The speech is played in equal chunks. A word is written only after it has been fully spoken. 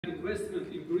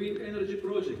investment in green energy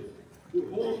projects who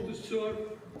hope to serve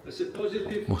as a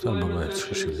positive Muxtar climate Babayev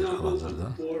action çıxış edir example hal-hazırda.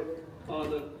 for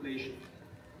other nations.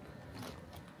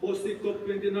 Hosting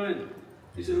COP29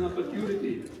 is an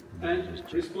opportunity and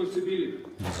responsibility,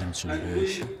 Bizim üçün and we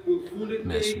böyük will fully take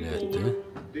məsuliyyətdir over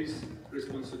this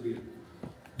responsibility.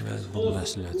 və bu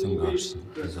məsuliyyətin qarşısında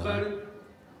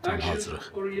tam hazırıq.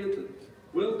 Action-oriented,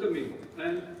 welcoming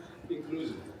and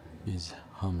inclusive. Biz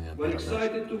hamıya We're bərabər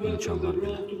excited to welcome the imkanlar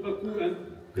role to Baku and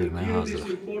verməyə continue this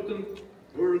hazırıq. important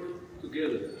work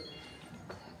together.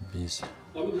 Biz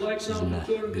I would like now sizinlə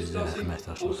to turn birgə discussing our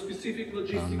əməkdaşlıq specific və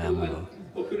logistical məmur and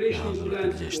operational hazırlıq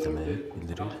plans birgə for işləməyi the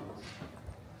bildirir.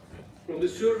 From the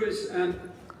surveys and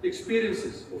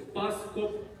experiences of past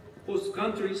COP host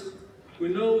countries, we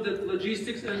know that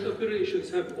logistics and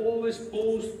operations have always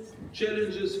posed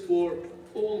challenges for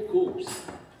all COPs.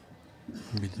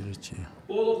 Bildirir ki,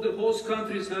 All of the host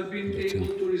countries have been able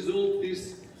to resolve these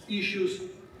issues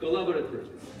collaboratively.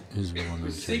 üzv olan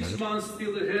With 6 ölkələr months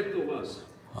still ahead of us,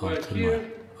 we are 6 here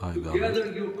ay to gather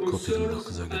qalır your concerns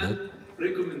COP29-a qədər. and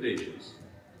recommendations.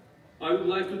 I would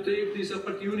like to take this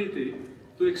opportunity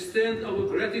to extend our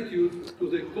gratitude to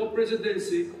the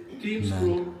co-presidency teams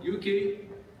from UK,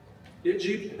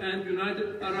 Egypt and United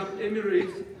Arab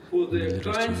Emirates for their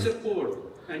kind support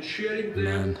and sharing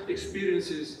their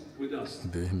experiences with us.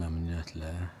 Böyük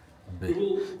məmnuniyyətlə We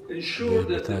will ensure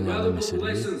that the valuable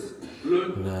lessons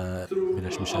learned through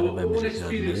Birləşmiş our Ərəb own Əmirlikləri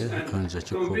experience and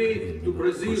öncəki conveyed to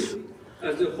Brazil COP29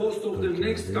 as the host of the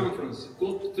next conference,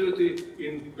 COP30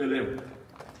 in Belém.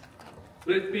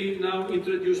 Let me now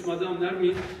introduce Madame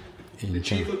Nermin, the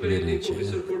Chief Operating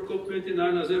Officer for COP29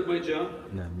 Azerbaijan,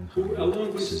 who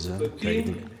along with the team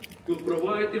will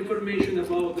provide information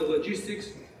about the logistics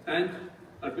and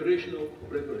operational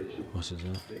preparation. O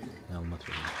sizə məlumat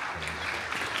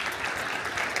verir.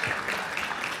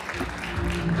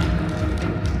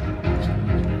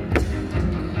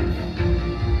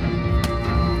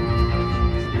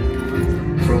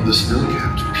 From the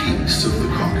snow-capped peaks of the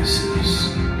Caucasus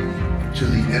to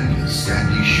the endless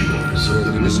sandy shores of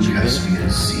the blue Caspian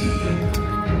Sea,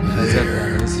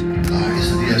 there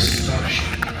lies the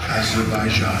astonishing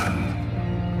Azerbaijan.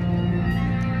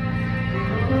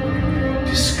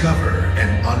 Discover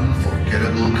an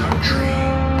unforgettable country.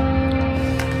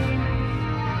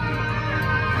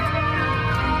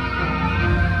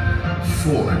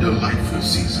 4 delightful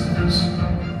seasons.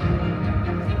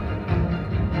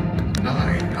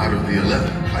 9 out of the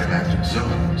 11 climatic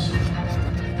zones.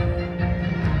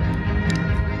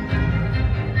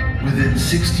 Within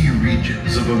 60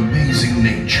 regions of amazing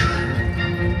nature,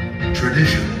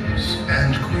 traditions,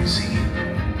 and cuisine.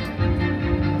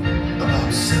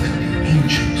 About 70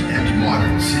 ancient and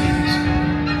modern cities.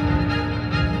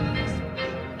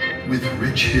 With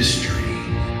rich history,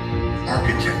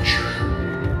 architecture,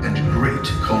 and great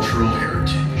cultural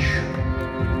heritage.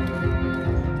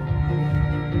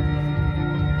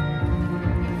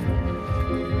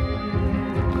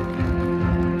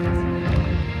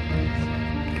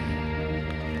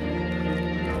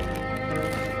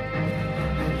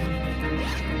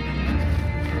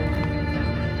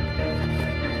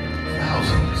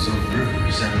 Thousands of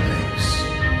rivers and lakes.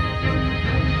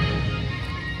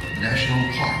 National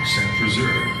parks and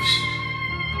preserves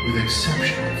with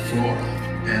exceptional flora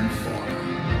and fauna.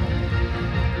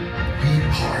 Be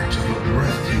part of a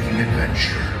breathtaking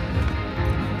adventure.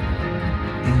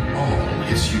 In all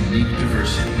its unique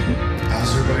diversity,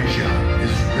 Azerbaijan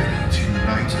is ready to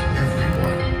unite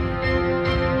everyone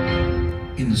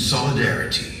in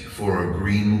solidarity for a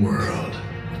green world.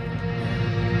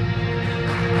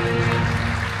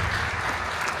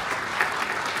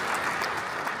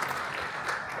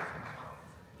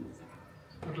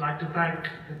 I'd like to thank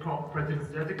the COP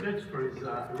President-Designate for his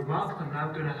remarks. I'm now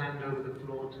going to hand over the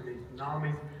floor to Ms.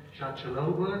 Nazir,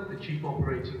 the Chief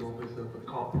Operating Officer for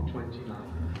COP29.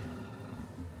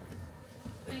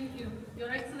 Thank you, Your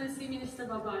Excellency Minister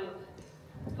Babayev,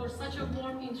 for such a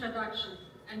warm introduction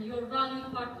and your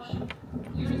valued partnership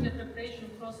during the preparation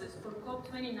process for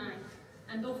COP29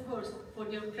 and of course for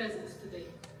your presence today.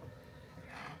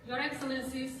 Your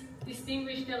Excellencies,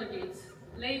 distinguished delegates,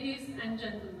 ladies and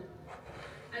gentlemen,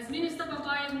 as Minister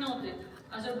Babayev noted,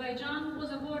 Azerbaijan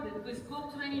was awarded with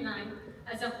COP29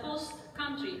 as a host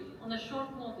country on a short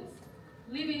notice,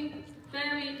 leaving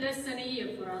barely less than a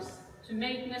year for us to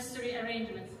make necessary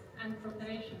arrangements and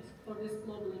preparations for this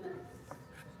global event.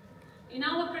 In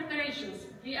our preparations,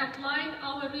 we applied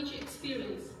our rich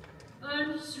experience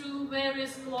earned through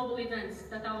various global events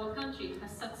that our country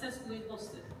has successfully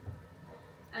hosted,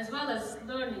 as well as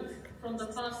learnings from the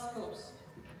past COPs.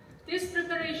 These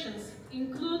preparations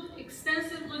include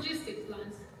extensive logistic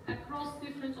plans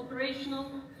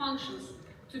operational functions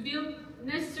to build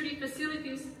necessary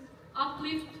facilities,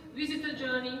 uplift visitor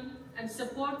journey, and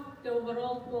support the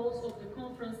overall goals of the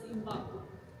conference in Baku.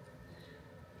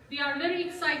 We are very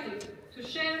excited to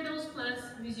share those plans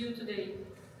with you today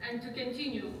and to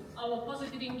continue our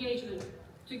positive engagement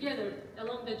together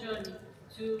along the journey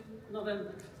to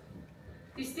November.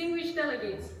 Distinguished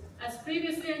delegates, as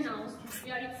previously announced,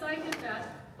 we are excited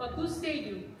that Baku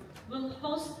Stadium will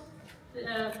host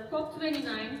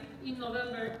COP29 in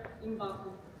November in Baku.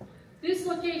 This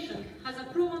location has a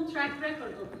proven track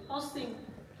record of hosting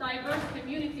diverse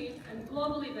community and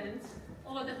global events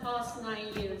over the past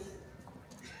 9 years.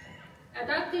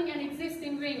 Adapting an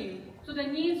existing venue to the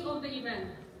needs of the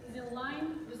event is in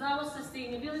line with our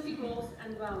sustainability goals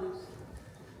and values.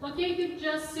 Located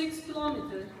just 6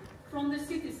 kilometers from the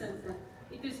city center,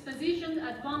 it is positioned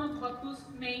at one of Baku's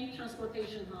main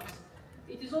transportation hubs.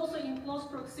 It is also in close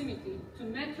proximity to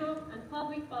metro and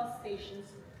public bus stations,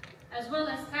 as well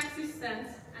as taxi stands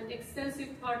and extensive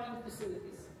parking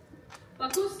facilities.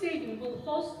 Baku Stadium will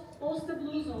host the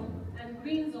Blue Zone and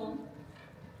Green Zone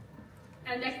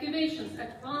and activations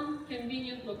at one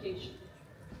convenient location.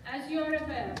 As you are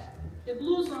aware, the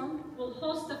Blue Zone will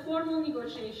host the formal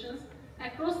negotiations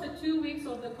across the 2 weeks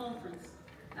of the conference,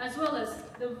 as well as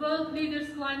the World Leaders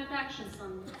Climate Action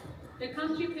Summit, the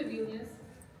country pavilions,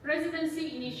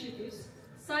 presidency initiatives,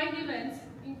 side events,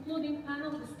 including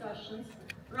panel discussions,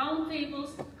 roundtables,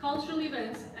 cultural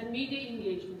events, and media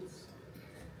engagements.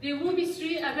 There will be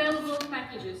 3 available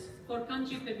packages for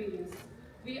country pavilions.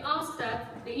 We ask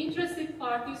that the interested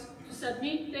parties to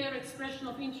submit their expression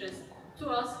of interest to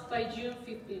us by June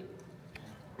 15.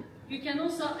 You can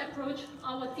also approach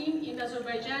our team in the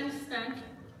Azerbaijani stand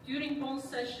during Bon's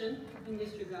session in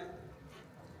this regard.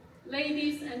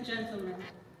 Ladies and gentlemen,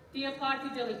 dear party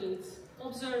delegates,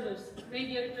 observers,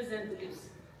 media representatives,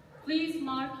 please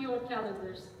mark your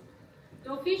calendars.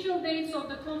 The official dates of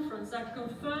the conference are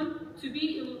confirmed to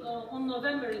be on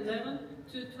November 11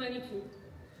 to 22.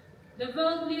 The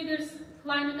World Leaders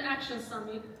Climate Action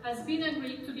Summit has been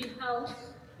agreed to be held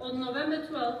on November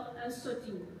 12 and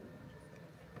 13.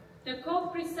 The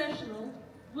COP pre-sessional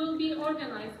will be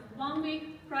organized 1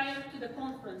 week prior to the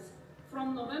conference,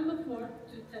 from November 4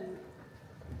 to 10.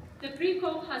 The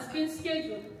pre-COP has been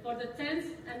scheduled for the 10th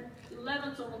and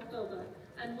 11th of October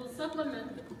and will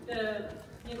supplement the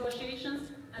negotiations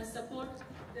and support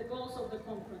the goals of the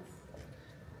conference.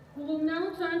 We will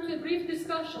now turn to a brief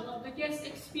discussion of the guest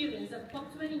experience at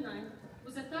COP29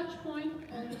 with a touch point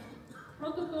on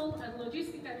protocol and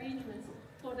logistic arrangements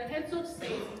for the heads of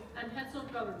state and heads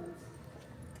of governments.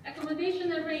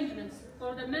 Accommodation arrangements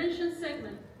for the mentioned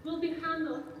segment will be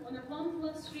handled on a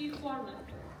 1+3 format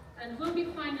and will be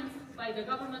financed by the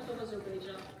government of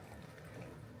Azerbaijan.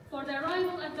 For the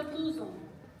arrival at the Blue Zone,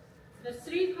 the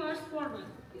 3 cars format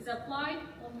is applied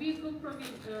on vehicle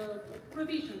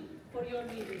provision for your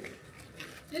leaders.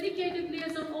 Dedicated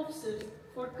liaison officers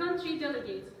for country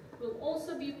delegates will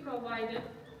also be provided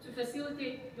to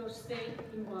facilitate your stay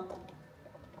in Baku.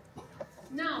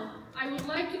 Now, I would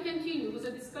like to continue with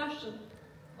a discussion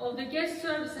of the guest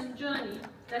service and journey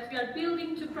that we are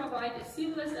building to provide a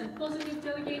seamless and positive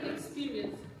delegate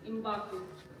experience in Baku.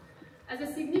 As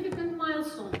a significant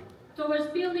milestone towards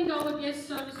building our guest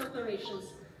service operations,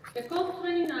 the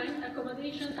COP29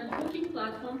 accommodation and booking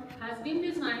platform has been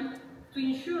designed to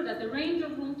ensure that the range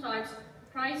of room types,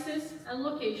 prices, and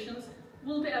locations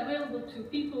will be available to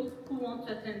people who want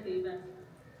to attend the event.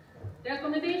 The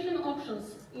accommodation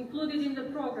options included in the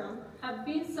program have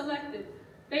been selected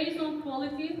based on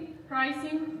quality,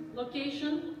 pricing,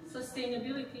 location,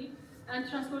 sustainability, and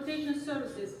transportation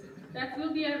services that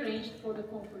will be arranged for the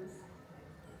conference.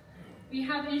 We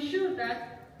have ensured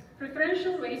that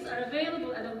preferential rates are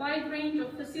available at a wide range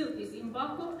of facilities in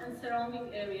Baku and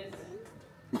surrounding areas.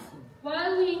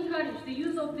 While we encourage the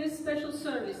use of this special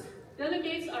service,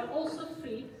 delegates are also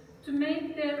free to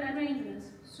make their arrangements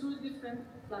through different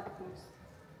platforms.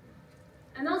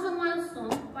 Another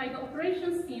milestone by the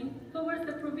operations team towards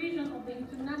the provision of the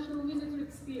international visitor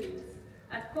experience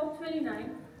at COP29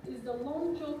 is the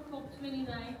launch of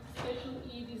COP29 Special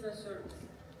E-Visa Service.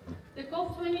 The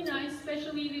COP29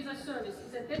 Special E-Visa Service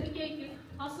is a dedicated,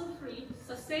 hassle-free,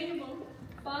 sustainable,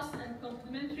 fast and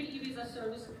complimentary e-visa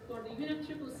service for the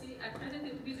UNFCCC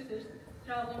accredited visitors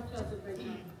traveling to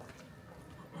Azerbaijan.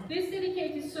 This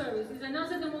dedicated service is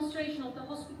another demonstration of the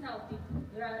hospitality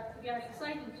we are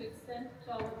excited to extend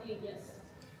to our dear guests.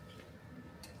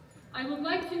 I would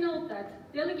like to note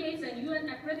that delegates and UN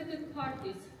accredited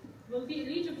parties will be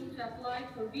eligible to apply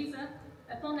for visa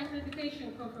upon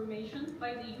accreditation confirmation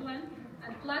by the UN,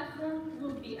 and platform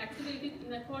will be activated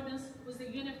in accordance with the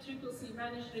UNFCCC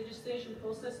managed registration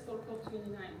process for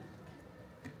COP29.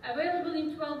 Available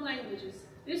in 12 languages,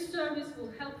 this service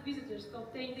will help visitors to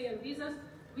obtain their visas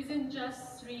within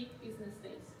just 3 business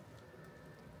days.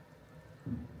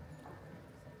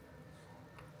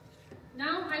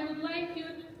 Now, I would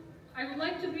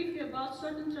like to brief you about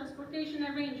certain transportation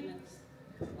arrangements.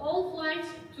 All flights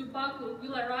to Baku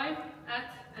will arrive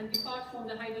at and depart from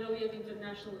the Heydar Aliyev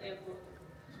International Airport.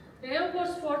 The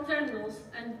airport's 4 terminals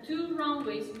and 2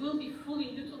 runways will be fully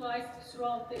utilized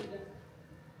throughout the event.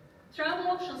 Travel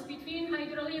options between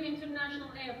Heydar Aliyev International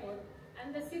Airport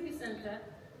and the city center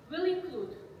will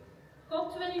include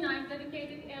COP29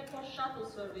 dedicated airport shuttle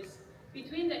service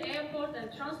between the airport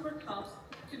and transport hubs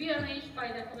to be arranged by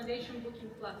the accommodation booking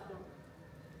platform.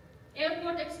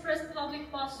 Airport Express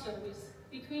public bus service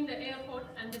between the airport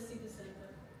and the city center.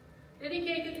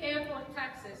 Dedicated airport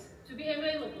taxis to be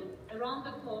available around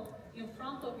the clock in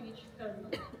front of each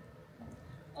terminal.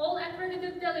 All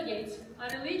accredited delegates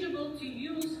are eligible to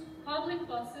use public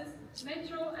buses,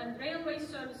 metro and railway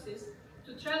services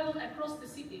to travel across the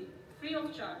city free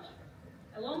of charge,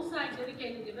 alongside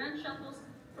dedicated event shuttles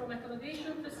from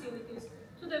accommodation facilities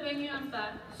to the venue and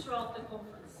back throughout the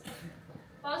conference.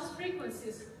 Bus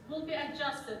frequencies will be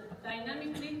adjusted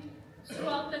dynamically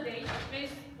throughout the day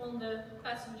based on the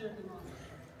passenger demand.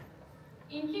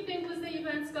 In keeping with the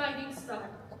event's guiding star,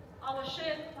 our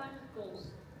shared climate goals,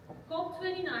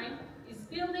 COP29 is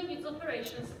building its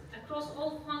operations across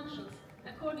all functions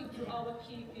according to our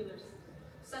key pillars: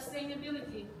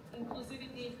 sustainability,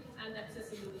 inclusivity, and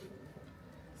accessibility.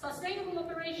 Sustainable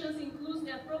operations includes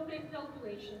the appropriate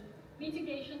calculation,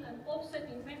 mitigation, and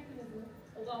offsetting mechanism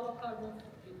of our carbon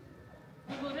footprint.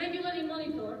 We will regularly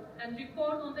monitor and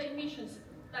report on the emissions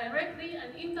directly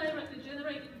and indirectly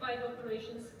generated by the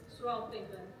operations throughout the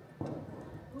event.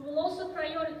 We will also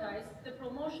prioritize the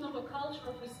promotion of a culture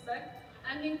of respect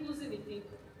and inclusivity,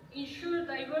 ensure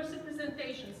diverse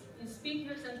representations in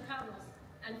speakers and panels,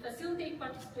 and facilitate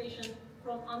participation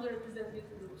from underrepresented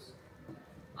groups.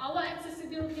 Our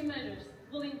accessibility measures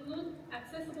will include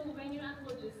accessible venue and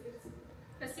logistics,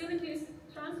 facilities,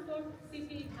 transport,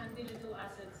 city, and digital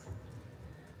assets.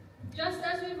 Just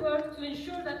as we work to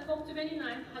ensure that COP29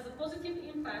 has a positive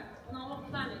impact on our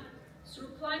planet through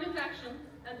climate action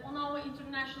and on our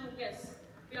international guests,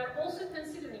 we are also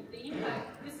considering the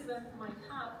impact this event might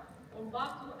have on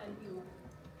Baku and beyond.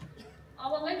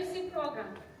 Our legacy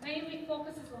program mainly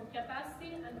focuses on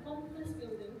capacity and confidence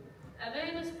building,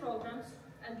 awareness programs,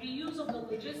 and reuse of the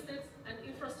logistics and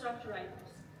infrastructure items.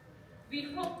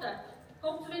 We hope that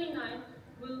COP29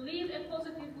 will leave a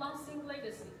positive, lasting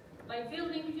legacy by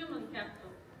building human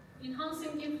capital,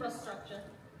 enhancing infrastructure,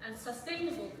 and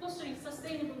fostering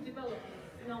sustainable development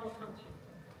in our country.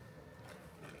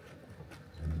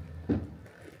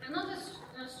 Another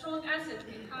strong asset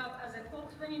we have as a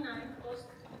COP29 host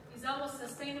is our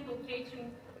sustainable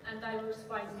catering and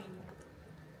diversified menu.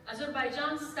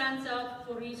 Azerbaijan stands out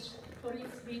for its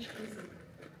rich cuisine.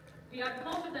 We are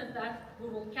confident that we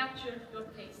will capture your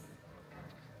taste.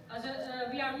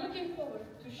 We are looking forward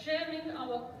to sharing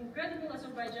our incredible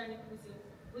Azerbaijani cuisine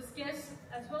with guests,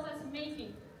 as well as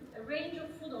making a range of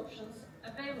food options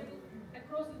available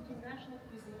across international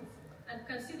cuisines and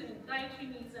considering dietary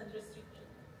needs and restrictions.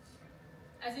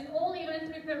 As in all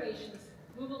event preparations,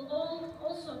 we will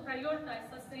also prioritize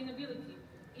sustainability,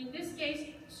 in this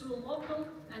case through local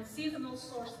and seasonal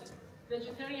sourcing,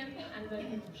 vegetarian and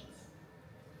vegan options.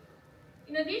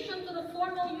 In addition to the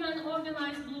formal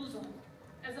UN-organized Blue Zone,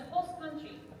 as a host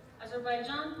country,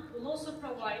 Azerbaijan will also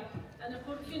provide an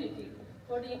opportunity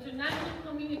for the international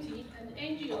community and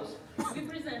NGOs to be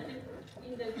presented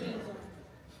in the Green Zone.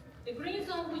 The Green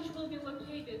Zone, which will be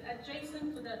located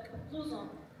adjacent to the Blue Zone,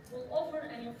 will offer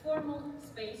an informal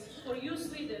space for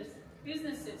youth leaders,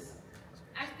 businesses,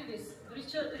 activists,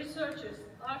 researchers,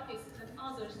 artists, and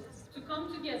others to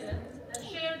come together and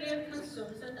share their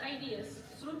concerns and ideas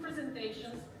through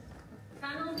presentations,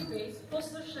 panel debates,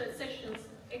 poster sessions,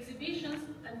 exhibitions,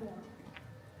 and more.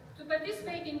 To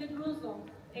participate in the Green Zone,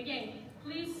 again,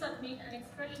 please submit an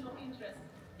expression of interest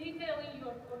detailing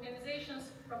your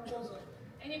organization's proposal,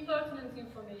 any pertinent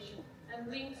information, and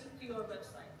links to your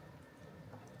website.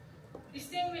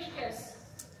 Distinguished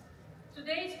guests,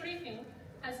 today's briefing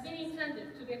has been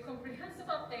intended to be a comprehensive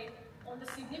update on the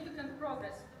significant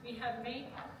progress we have made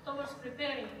towards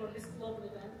preparing for this global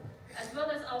event, as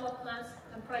well as our plans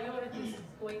and priorities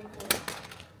going forward.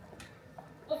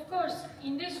 Of course,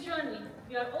 in this journey,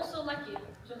 we are also lucky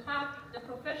to have the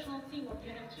professional team of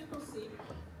UNFCCC,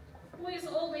 who is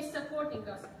always supporting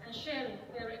us and sharing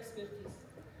their expertise.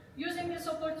 Using this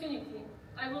opportunity,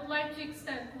 I would like to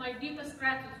extend my deepest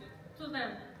gratitude to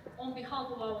them on behalf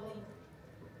of our team.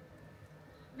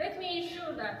 Let me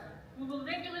ensure that we will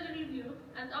regularly review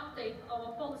and update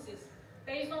our policies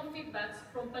based on feedbacks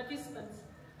from participants,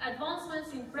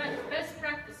 advancements in best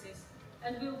practices,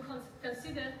 and will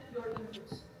consider your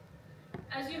inputs.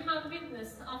 As you have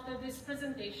witnessed after this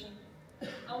presentation,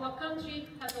 our country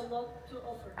has a lot to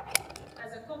offer.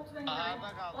 As a COP29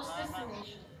 host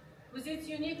destination, with its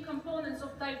unique components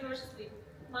of diversity,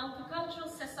 multicultural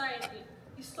society,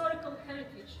 historical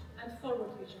heritage, and forward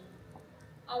vision.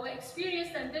 Our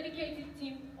experienced and dedicated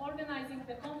team organizing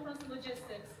the conference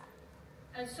logistics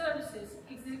and services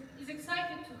is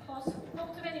excited to host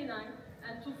COP29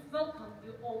 and to welcome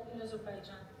you all in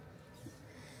Azerbaijan.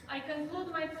 I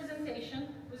conclude my presentation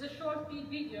with a short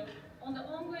video on the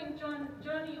ongoing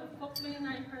journey of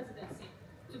COP29 presidency,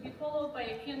 to be followed by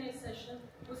a Q&A session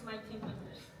with my team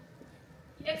members.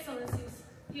 Excellencies,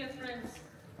 dear friends,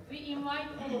 we invite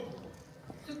all of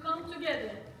you to come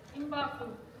together in Baku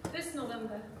this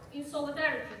November in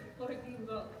solidarity for a green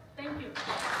world. Thank you.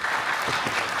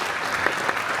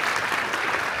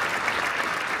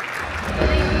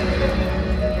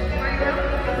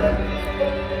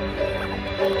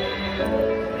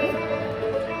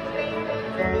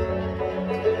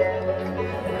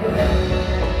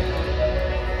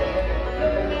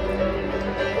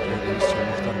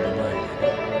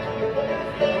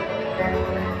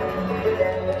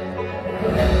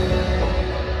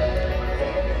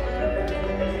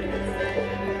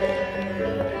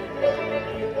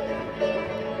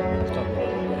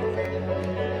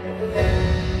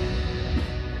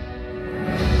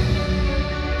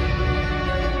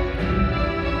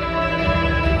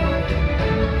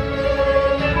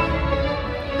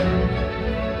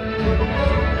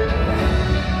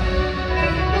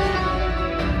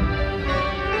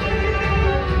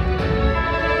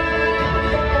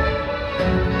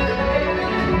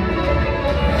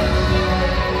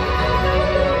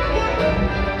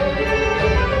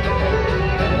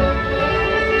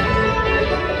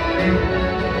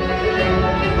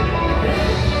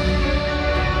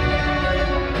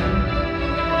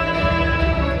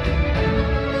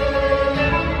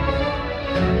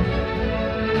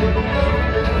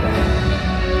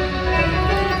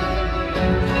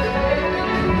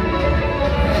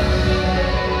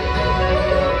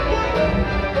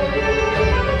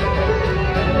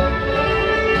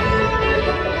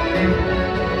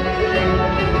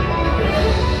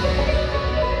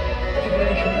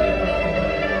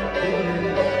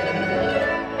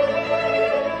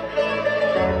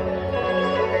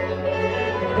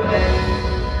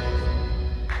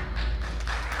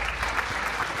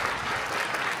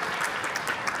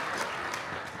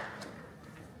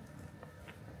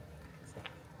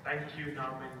 Thank you,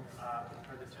 Namin, for the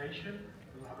presentation.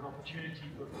 We'll have an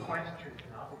opportunity for questions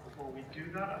now, but before we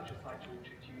do that, I'd just like to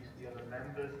introduce the other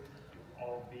members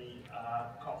of the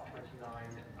COP29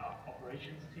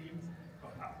 operations team.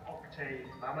 We've got Oktay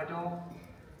Mamadov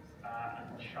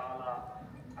and Shala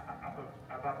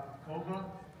Abakova.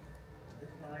 On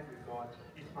this side, we've got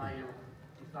Ismail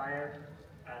Isayev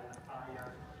and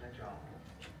Ayaan Najjar.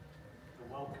 So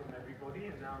welcome everybody,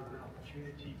 and now is an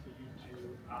opportunity for you to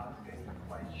ask any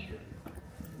questions.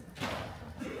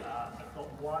 I've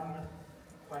got one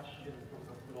question from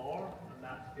the floor, and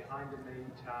that's behind the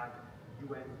name tag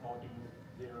UN Body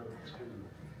 02.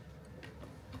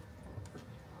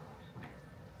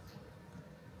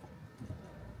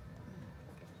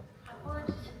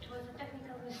 Apologies, it was a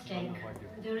technical mistake.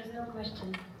 There is no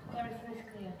question. Everything is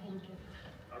clear. Thank you.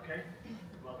 Okay.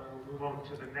 Well, then we'll move on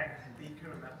to the next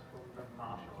speaker, and that's from the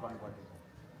Marshal.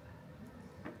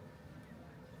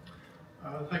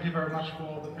 Thank you very much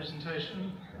for the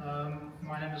presentation.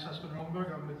 My name is Espen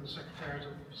Romberg. I'm with the Secretariat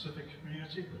of the Pacific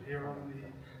Community, but here on the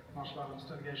Marshall Islands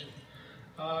delegation.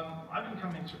 I've been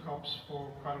coming to COPs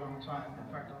for quite a long time.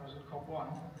 In fact, I was at COP 1.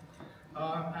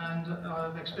 And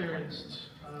I've experienced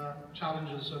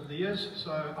challenges over the years,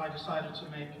 so I decided to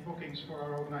make bookings for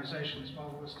our organizations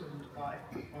while we were still in Dubai,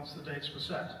 once the dates were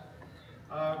set.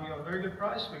 We got a very good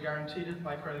price. We guaranteed it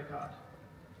by credit card.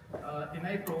 In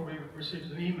April, we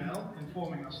received an email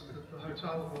informing us that the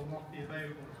hotel will not be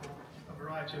available for a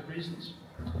variety of reasons.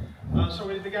 So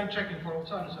we began checking for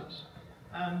alternatives.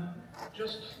 And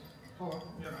just for,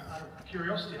 out of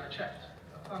curiosity, I checked.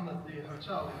 I found that the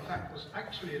hotel, in fact, was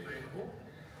actually available,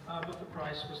 but the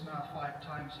price was now 5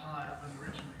 times higher than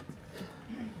originally.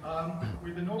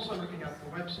 We've been also looking at the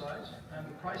website, and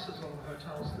the prices on the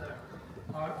hotels there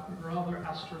are rather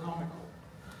astronomical.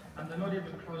 And they're not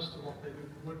even close to what they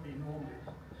would be normally.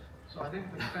 So I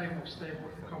think the claim of stable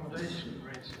accommodation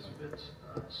rates is a bit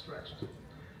stretched.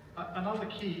 Another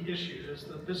key issue is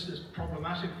that this is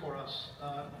problematic for us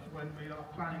when we are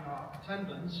planning our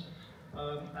attendance,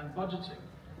 and budgeting,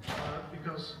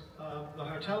 because the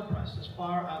hotel prices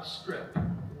far outstrip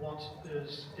what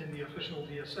is in the official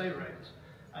DSA rate,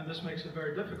 and this makes it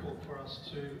very difficult for us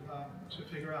to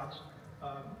figure out,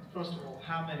 first of all,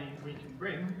 how many we can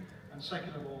bring, and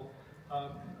second of all,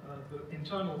 the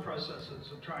internal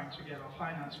processes of trying to get our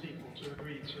finance people to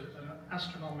agree to an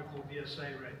astronomical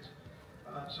DSA rate.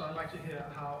 So I'd like to hear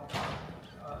how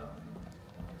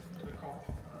the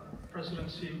COP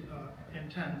presidency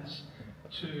intends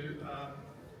to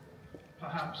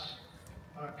perhaps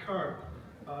curb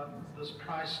this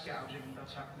price gouging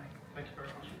that's happening. Thank you very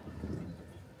much.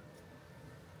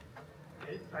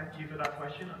 Okay, thank you for that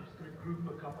question. I'm just going to group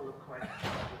a couple of questions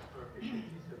just for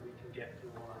efficiency so we can get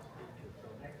through all our speakers. So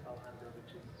next I'll hand over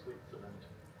to Switzerland.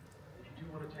 If you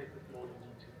do want to take the floor, you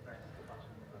need to press the button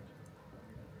in front of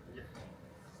you. Yes.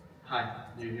 Hi,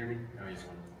 do you hear me? Oh, yes,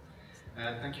 wonderful.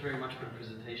 Thank you very much for the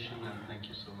presentation, and thank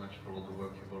you so much for all the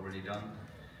work you've already done.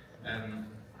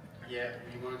 Yeah,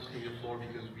 we wanted to take the floor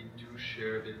because we do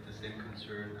share a bit the same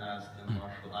concern as the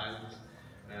Marshall Islands.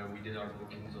 We did our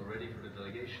bookings already for the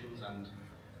delegations, and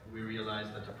we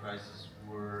realized that the prices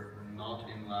were not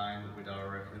in line with our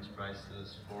reference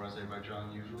prices for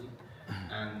Azerbaijan usually.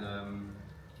 And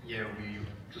yeah, we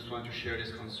just want to share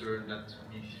this concern that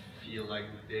we feel like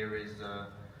there is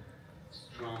a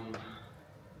strong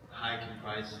hike in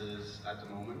prices at the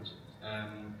moment.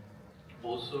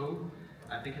 Also,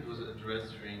 I think it was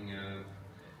addressed during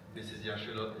Mrs.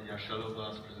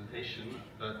 Yashalovla's presentation,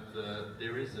 but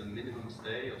there is a minimum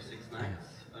stay of 6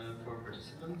 nights for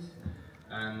participants,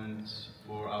 and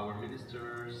for our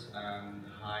ministers and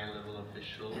high-level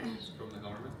officials from the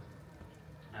government.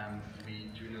 And we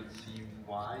do not see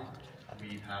why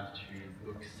we have to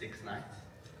book 6 nights.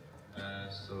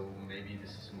 So maybe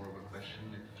this is more of a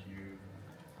question if you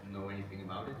know anything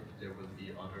about it, if there will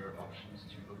be other options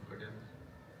to book for them.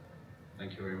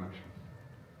 Thank you very much.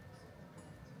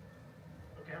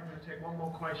 Okay, I'm going to take one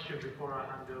more question before I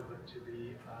hand over to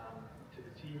the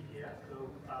team here. So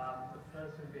the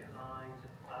person behind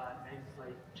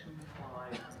nameplate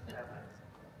 257.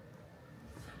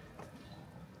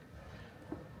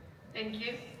 Thank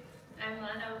you. I'm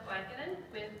Lana Wagenen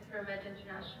with ProVeg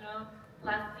International.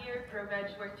 Last year,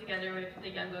 ProVeg worked together with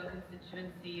the Yango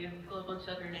constituency of Global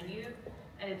Children and Youth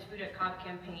and its Food at COP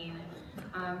campaign,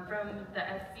 from the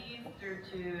SBs through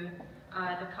to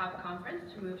the COP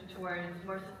conference to move towards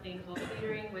more sustainable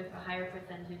catering with a higher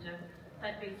percentage of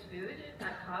plant-based food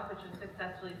at COP, which was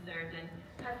successfully served and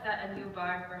has set a new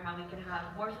bar for how we can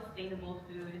have more sustainable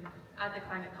food at the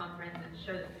climate conference and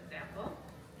show this example.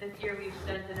 This year we've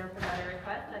sent an open letter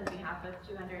request on behalf of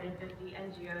 250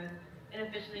 NGOs and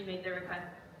officially made the request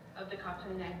of the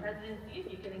COP29 presidency.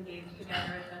 If you can engage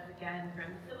together with us again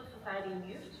from civil society and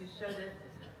youth to show this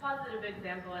positive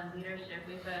example and leadership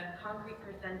with a concrete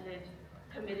percentage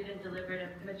committed and delivered a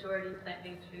majority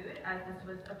plant-based food, as this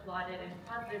was applauded and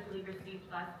positively received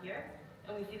last year.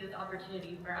 And we see this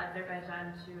opportunity for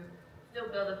Azerbaijan to still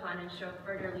build upon and show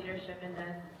further leadership in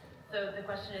this. So the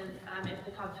question is if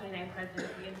the COP29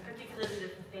 presidency, and particularly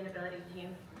the sustainability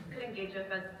team, could engage with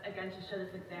us again to show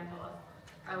this example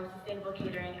with sustainable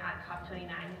catering at COP29.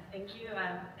 Thank you,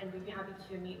 and we'd be happy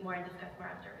to meet more and discuss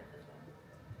more afterwards as well.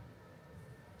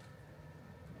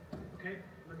 Okay,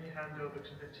 let me hand over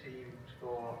to the team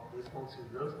for responses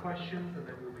to those questions, and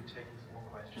then we'll be taking some more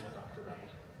questions after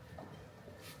that.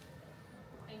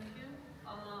 Thank you.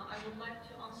 I would like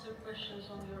to answer questions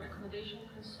on your accommodation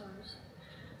concerns.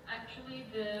 Actually,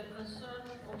 the concern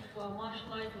of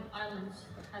Marshall Islands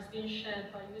has been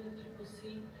shared by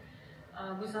UNFCCC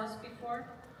with us before,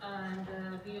 and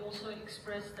we also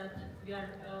expressed that we are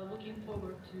looking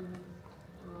forward to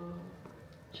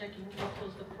checking what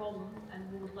was the problem,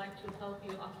 and we would like to help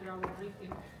you after our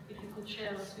briefing if you could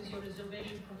share us with your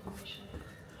reservation confirmation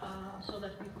so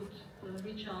that we could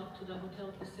reach out to the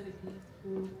hotel facility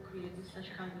who created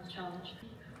such kind of challenge.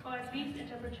 Or at least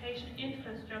interpretation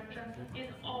infrastructure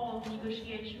in all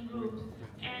negotiation groups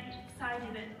and side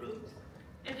event groups.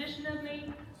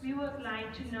 Additionally, we would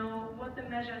like to know what the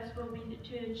measures will be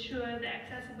to ensure the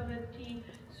accessibility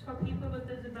for people with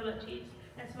disabilities,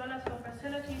 as well as for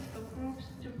facilities for groups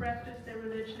to practice their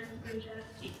religion and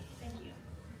spirituality. Thank you.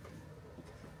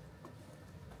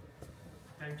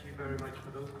 Thank you very much for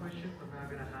those questions. I'm now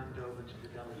going to hand over to the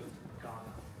delegate from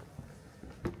Ghana.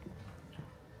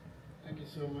 Thank you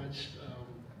so much.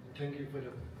 Thank you for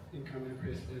the incoming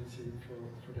presidency for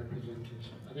the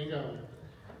presentation. I think on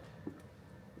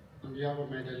behalf of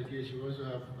my delegation, we also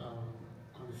have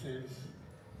concerns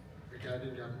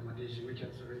regarding the accommodation, which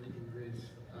has already been raised.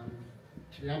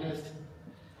 To be honest,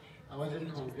 I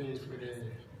wasn't convinced with the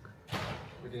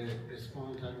for the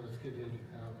response that was given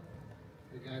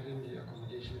regarding the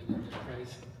accommodation and the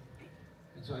pricing.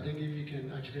 And so I think if you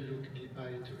can actually look deeper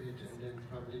into it and then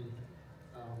probably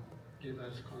give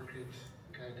us concrete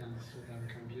guidance so that we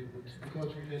can be able to,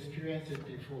 because we've experienced it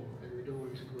before and we don't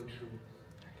want to go through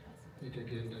it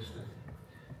again this time.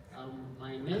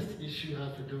 My next issue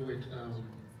has to do with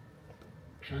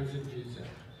transit visa,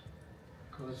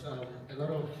 because a lot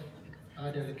of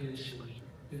our delegation,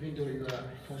 even though you are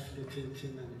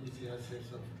facilitating an easy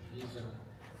access of visa,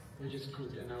 which is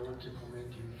good, and I want to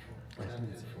commend you for that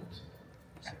effort.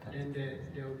 And then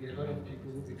there will be a lot of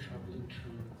people who will be traveling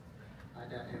through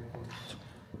other airports.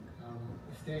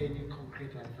 Is there any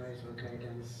concrete advice or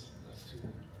guidance as to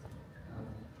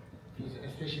visa,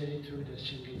 especially through the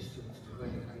Schengen states, where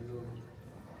I know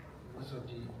most of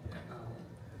the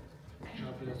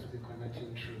travelers will be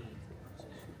connecting through?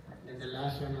 And the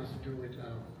last one has to do with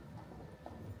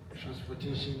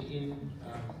transportation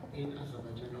in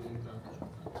Azerbaijan or in Baku.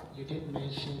 You did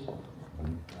mention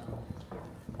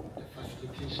the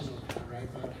facilitation of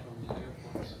arrival from the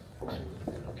airport to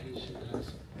the location has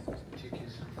taken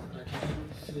some, but you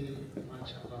didn't say much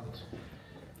about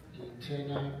the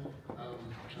internal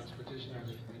transportation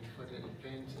arrangement for the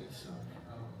event itself,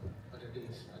 for the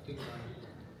days. I think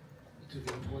it would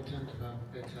be important to have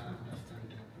better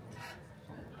understanding of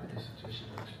how the situation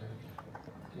looks like.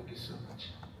 Thank you so much.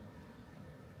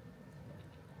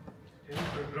 Okay,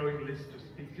 for a growing list of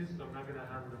speakers, I'm now going to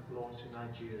hand the floor to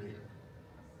Nigeria.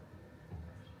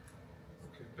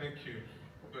 Okay, thank you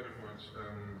very much,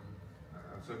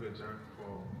 Azerbaijan,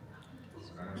 for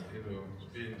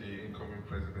being the incoming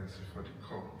presidency for the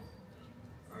COP.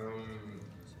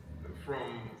 From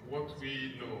what we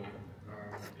know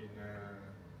in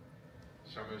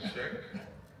Sharm el-Sheikh,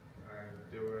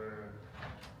 there were,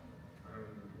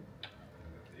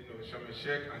 Sharm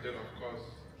el-Sheikh, and then of course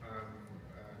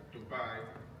Dubai.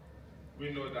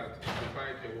 We know that in Dubai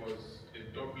there was a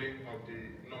doubling of the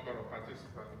number of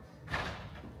participants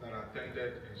that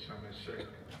attended in Sharm el-Sheikh.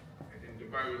 In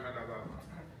Dubai we had about,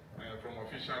 from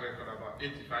official record, about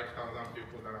 85,000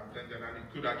 people that attended, and it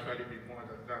could actually be more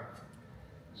than that.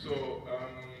 So,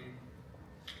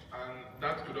 and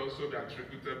that could also be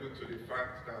attributable to the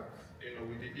fact that,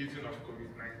 with the easing of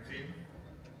COVID-19,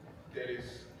 there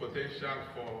is potential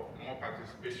for more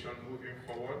participation moving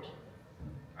forward.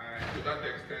 And to that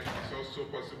extent, it's also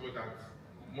possible that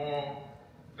more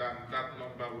than that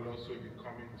number will also be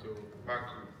coming to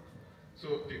Baku. So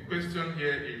the question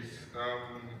here is,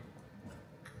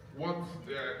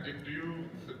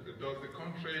 does the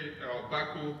country or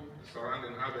Baku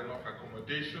surrounding have enough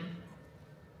accommodation,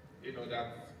 that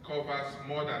covers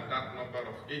more than that number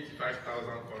of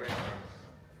 85,000, for instance?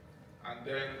 And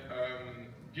then,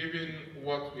 given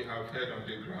what we have heard on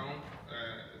the ground,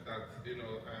 that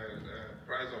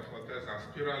price of hotels are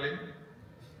spiraling,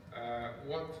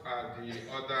 what are the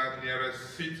other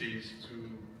nearest cities to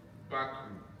Baku,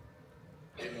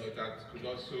 that could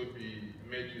also be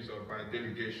made use of by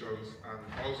delegations, and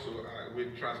also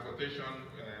with transportation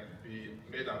be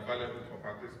made available for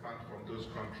participants from those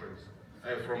countries,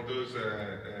 from those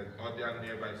other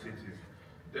nearby cities.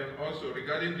 Then also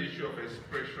regarding the issue of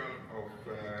expression of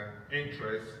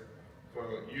interest for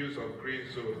use of green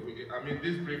zone,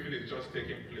 this briefing is just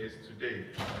taking place today,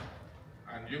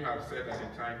 and you have said that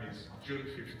the time is June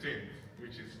 15th,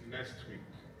 which is next week.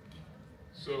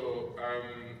 So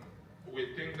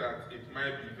we think that it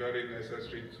might be very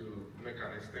necessary to make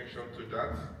an extension to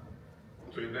that,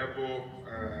 to enable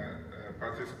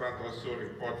participants also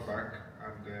report back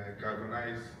and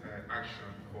galvanize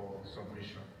action for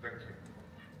submission. Thank you.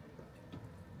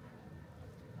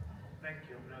 Thank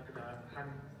you. I'm now going to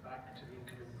hand back to the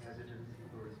incoming presidency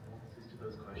for responses to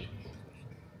those questions.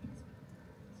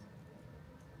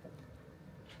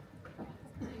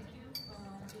 Thank you,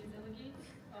 dear delegates.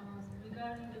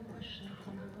 Regarding the question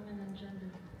from the Women and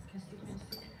Gender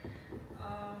constituency,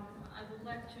 I would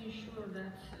like to ensure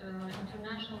that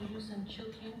international youth and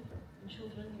children,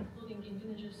 including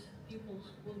indigenous peoples,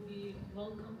 will be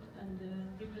welcomed and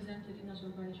represented in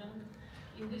Azerbaijan.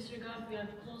 In this regard, we are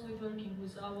closely working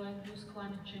with our youth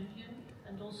climate champion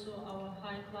and also our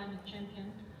high climate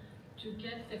champion to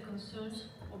get the concerns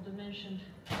of the mentioned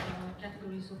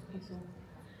categories of people.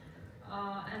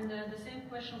 And the same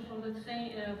question from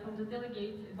the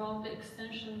delegate about the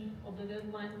extension of the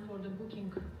deadline for the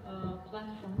booking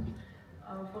platform,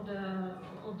 for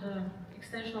the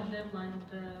extension of deadline of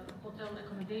the hotel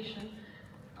accommodation.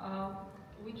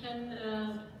 We can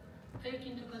take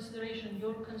into consideration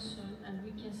your concern, and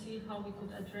we can see how we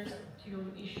could address to your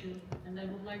issue. And I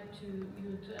would like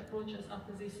you to approach us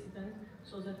after this event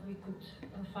so that we could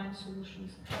find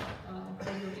solutions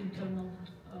for your internal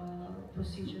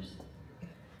procedures.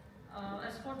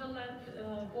 As for the land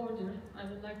border, I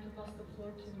would like to pass the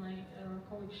floor to my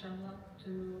colleague Shamla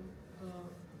to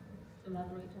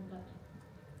elaborate on that.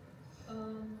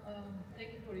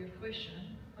 Thank you for your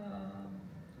question.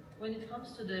 When it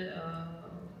comes to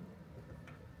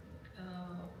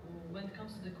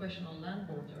the question on land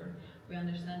border, we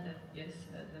understand that yes,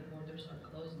 the borders are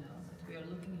closed now, but we are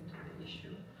looking into the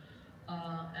issue,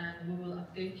 and we will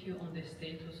update you on the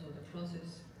status of the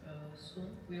process soon.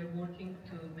 We are working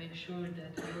to make sure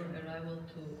that your arrival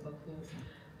to Baku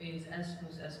is as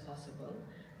smooth as possible,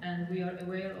 and we are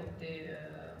aware of the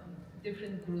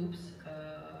different groups,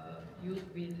 youth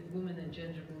with women and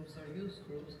gender groups or youth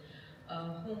groups,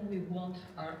 whom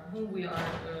we are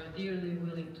dearly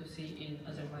willing to see in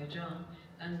Azerbaijan,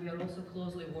 and we are also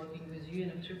closely working with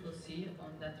UNFCCC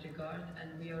on that regard, and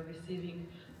we are receiving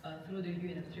through the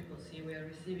UNFCCC, we are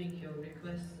receiving your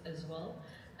requests as well,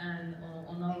 and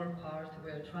on our part we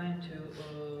are trying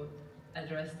to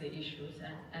address the issues.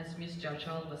 And as Ms.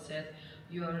 Jarchalova said,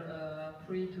 you are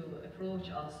free to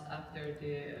approach us after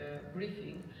the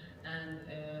briefing, and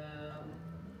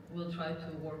we'll try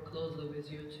to work closely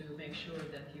with you to make sure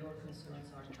that your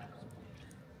concerns are tackled.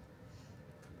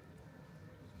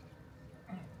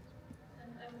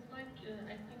 And I would like,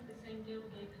 I think the same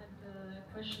delegate had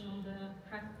a question on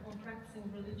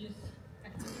practicing religious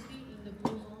activity in the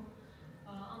blue zone.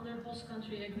 Under host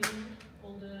country agreement,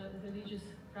 all the religious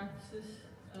practices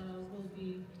will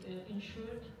be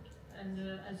insured. And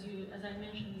as I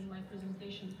mentioned in my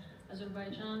presentation,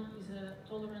 Azerbaijan is a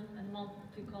tolerant and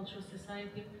multicultural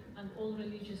society, and all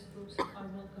religious groups are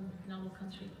welcome in our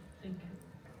country. Thank you.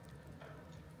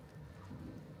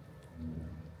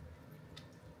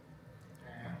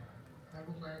 I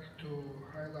would like to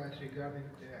highlight regarding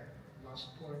the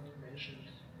last point mentioned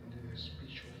in the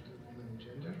speech of the woman and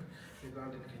gender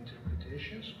regarding the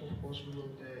interpretations. Of course, we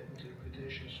will the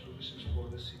interpretation services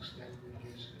for the 6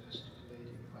 languages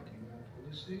stipulated by the UN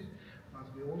policy, but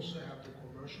we also have the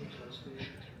commercial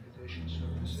translation interpretation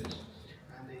services,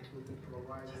 and it will be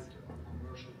provided on a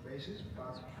commercial basis.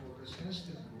 But for the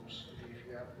sensitive groups, if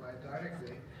you apply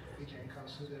directly, we can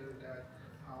consider that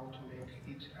how to make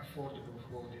it affordable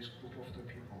for this group of the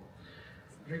people.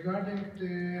 Regarding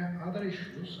the other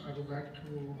issues, I would like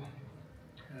to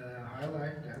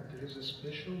highlight that there is a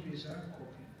special visa,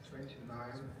 COVID-29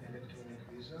 electronic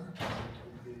visa. It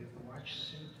will be much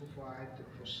simplified the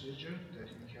procedure that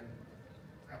you can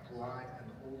apply,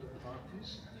 and all the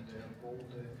parties and all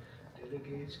the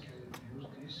delegates can use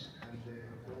this, and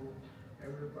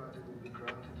everybody will be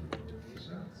granted for the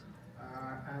visa.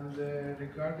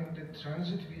 Regarding the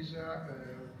transit visa,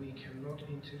 we cannot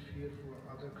interfere for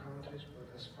other countries, but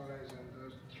as far as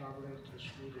traveling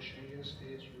through the Schengen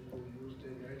states, we will use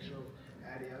the neutral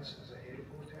areas as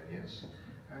airport areas,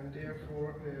 and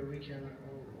therefore we can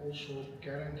also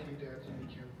guarantee that we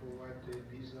can provide the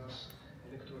visas,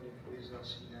 electronic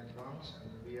visas in advance,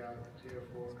 and we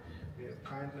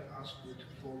kindly ask you to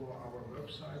follow our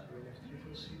website,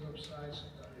 UNFCCC websites,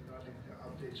 regarding the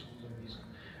updates on the visa.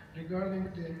 Regarding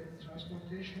the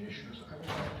transportation issues, I would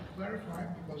like to clarify,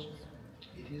 because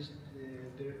it is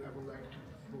I would like to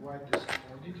provide this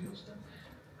more details. That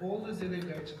all the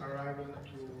delegates arriving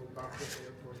to Baku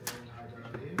Airport and Haydar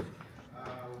Aliyev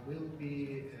will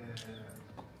be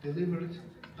delivered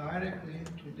directly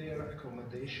to their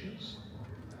accommodations,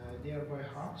 nearby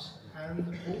hubs, and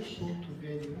also to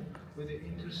venue with the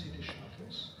intercity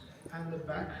shuttles, and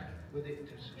back with the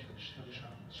intercity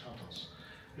shuttles.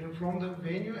 And from the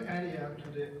venue area to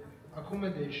the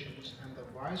accommodations, and the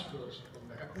vice versa, from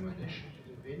the accommodation to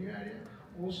the venue area,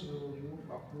 also we will use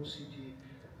Baku city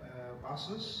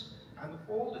buses, and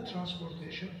all the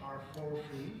transportation are for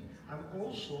free, and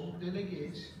also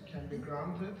delegates can be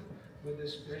granted with a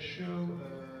special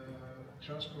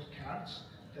transport cards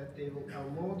that they will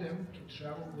allow them to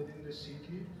travel within the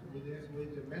city with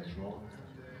the metro and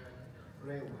the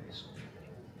railways,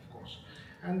 of course.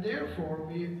 And therefore,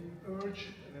 we urge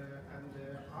and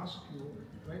ask you,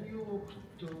 when you look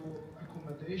to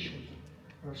accommodation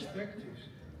perspectives,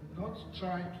 not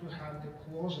try to have the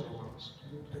closer ones,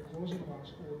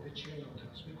 or the chain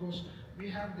hotels, because we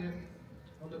have them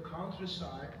on the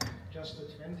countryside, just the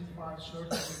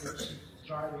 25-30 minutes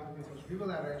driving, because we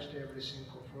will arrange everything,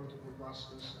 comfortable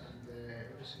buses, and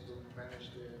everything will be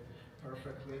managed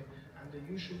perfectly. And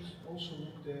you should also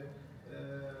look the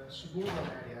suburban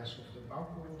areas of the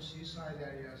Baku, seaside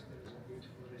areas. There is a good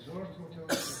beautiful resort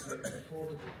hotels with very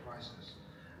affordable prices.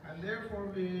 And therefore,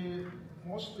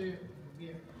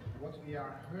 what we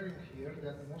are hearing here,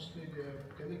 that mostly the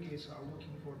delegates are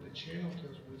looking for the chain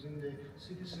hotels within the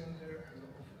city center, and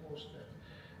of course that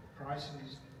pricing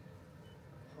is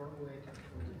formulated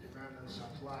for the demand and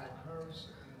supply curves,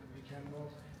 and we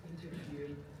cannot interfere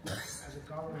as a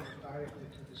government directly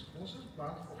to this process,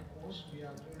 but of course we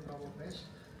are doing our best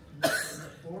to make it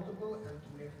affordable and to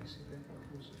make this event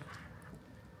inclusive.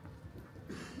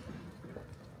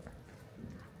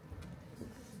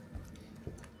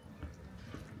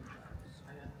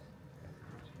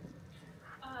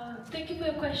 Thank you for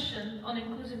your question on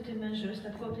inclusivity measures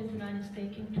that COP29 is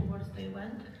taking towards the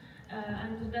event.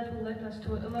 And that will let us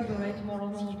to elaborate more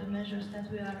on all of the measures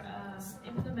that we are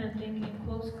implementing in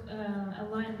close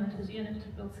alignment with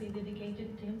UNFCCC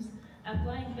dedicated teams,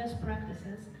 applying best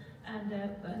practices and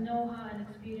know-how and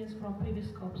experience from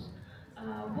previous COPs.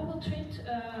 We will treat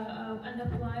and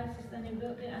apply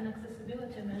sustainability and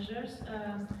accessibility measures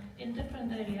in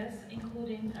different areas,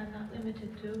 including and not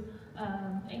limited to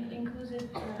inclusive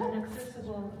and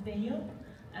accessible venue,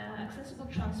 accessible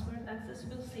transport,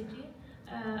 accessible city,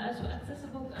 as well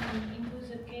accessible and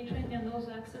inclusive catering, and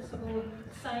also accessible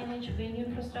signage, venue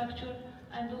infrastructure,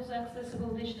 and also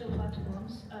accessible digital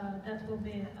platforms that will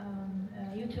be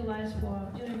utilized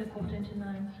during the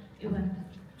COP29 event.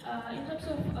 In terms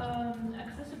of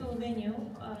accessible venue,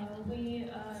 we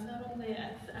not only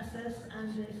assess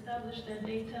and establish the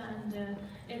data and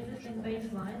existing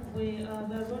baseline, we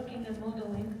are working and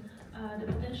modeling the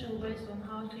potential based on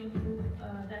how to improve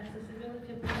the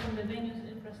accessibility both on the venue's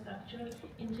infrastructure,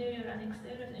 interior and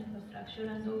exterior infrastructure,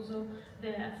 and also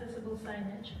the accessible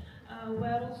signage. We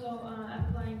are also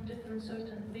applying different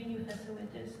certain venue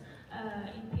facilities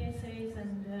in PSAs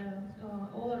and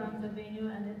all around the venue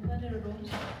and in plenary rooms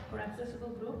for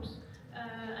accessible groups.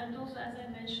 And also, as I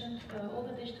mentioned, all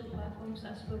the digital platforms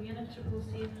as per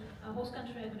UNFCCC host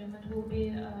country agreement will be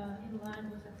in line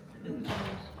with accessibility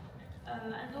rules.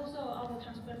 And also our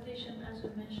transportation, as we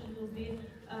mentioned, will be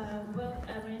well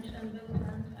arranged and well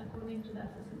planned according to the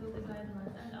accessibility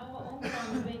guidelines. And our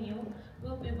on-ground venue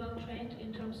will be well trained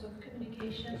in terms of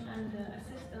communication and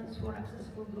assistance for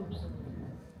accessible groups.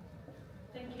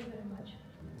 Thank you very much.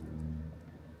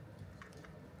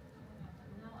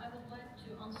 Now I would like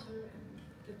to answer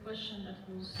the question that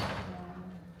was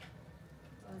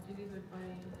delivered by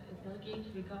a delegate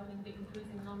regarding the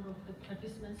increasing number of the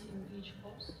participants in each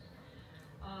COPs.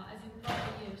 As in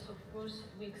prior years, of course,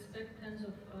 we expect tens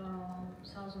of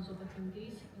thousands of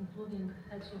attendees, including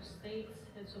heads of states,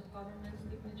 heads of governments,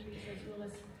 dignitaries, as well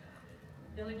as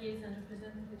delegates and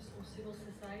representatives of civil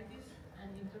societies and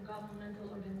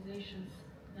intergovernmental organizations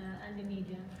and the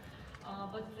media.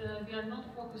 But we are not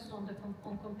focused on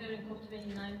comparing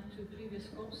COP29 to previous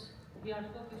COPs. We are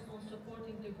focused on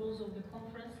supporting the goals of the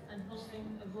conference and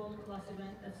hosting a world-class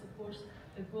event that supports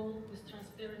the goal with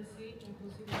transparency,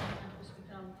 inclusivity, and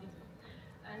hospitality.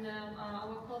 And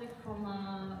our colleague from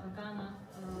Ghana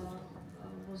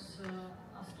was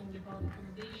asking about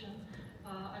accommodation.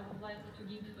 I would like to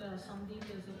give some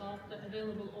details about the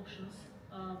available options,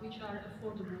 which are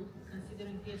affordable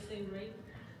considering PSA rate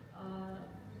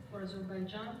for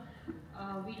Azerbaijan.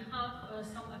 We have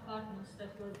some apartments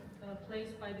that were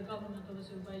placed by the government of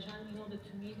Azerbaijan in order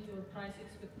to meet your price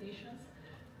expectations.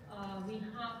 We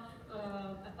have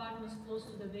apartments close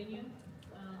to the venue.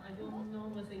 I don't know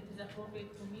whether it is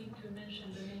appropriate for me to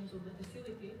mention the names of the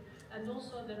facility. And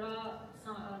also there are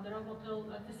hotel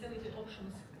facility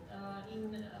options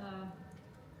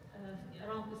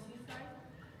around the seaside.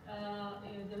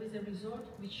 There is a resort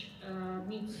which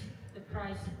meets the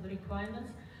price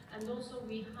requirements. And also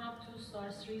we have 2-star,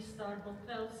 3-star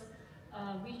hotels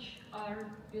which are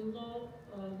below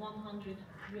 $100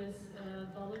 US,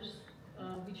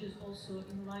 which is also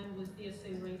in line with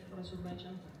DSA rate for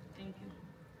Azerbaijan. Thank you.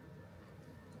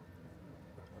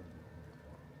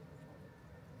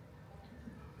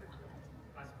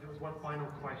 There was one final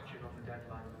question on the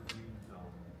deadline.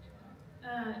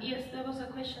 Yes, there was a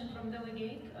question from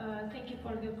delegate. Thank you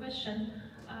for your question.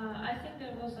 I think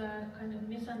there was a kind of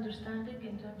misunderstanding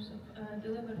in terms of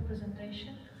delivered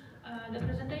presentation. The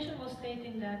presentation was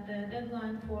stating that the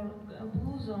deadline for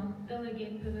Blue Zone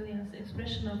delegate pavilions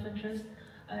expression of interest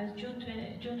is June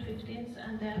 15th,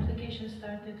 and the application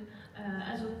started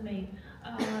as of May.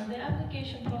 The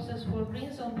application process for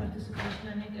Green Zone participation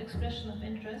and expression of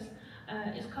interest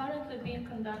is currently being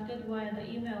conducted via the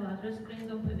email address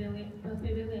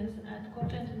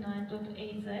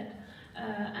greenzonepavilions@cop29.az.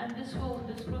 And this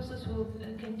process will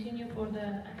continue for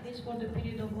at least for the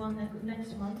period of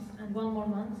next month and one more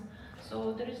month.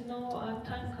 So there is no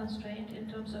time constraint in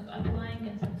terms of applying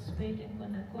and participating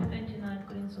in the COP29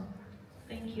 Green Zone.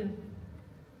 Thank you.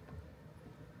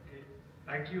 Okay,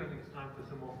 thank you. I think it's time for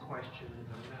some more questions.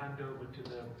 I'm going to hand over to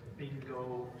the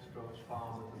bingo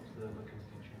farmers observer constituency.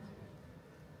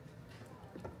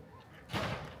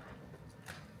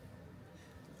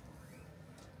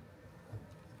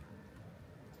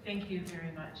 Thank you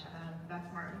very much. Beth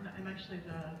Martin. I'm actually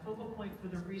the focal point for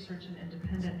the research and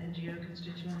independent NGO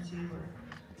constituency. We're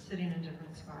sitting in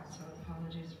different spots, so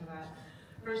apologies for that.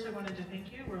 First, I wanted to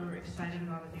thank you. We're excited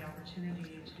about the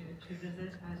opportunity to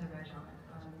visit Azerbaijan.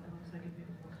 It looks like a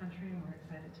beautiful country, and we're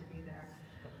excited to be there.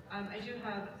 I do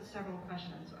have several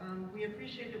questions. We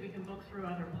appreciate that we can book through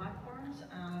other platforms,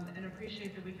 and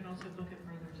appreciate that we can also book at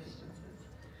further distances.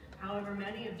 However,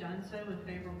 many have done so with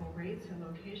favorable rates and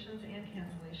locations and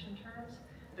cancellation terms,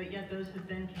 but yet those have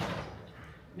been canceled.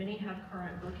 Many have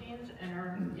current bookings and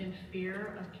are in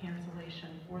fear of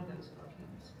cancellation for those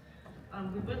bookings.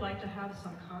 We would like to have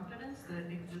some confidence that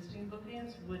existing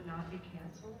bookings would not be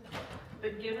canceled,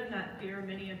 but given that fear,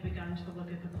 many have begun to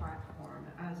look at the platform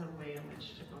as a way in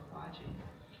which to book lodging.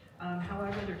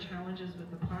 However, there are challenges with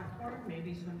the platform,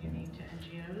 maybe some unique to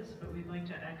NGOs, but we'd like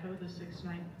to echo the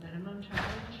 6-night minimum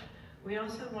challenge. We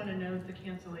also want to note the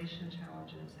cancellation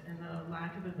challenges and the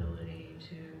lack of ability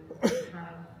to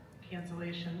have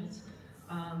cancellations,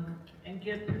 and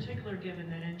particular given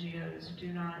that NGOs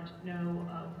do not know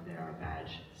of their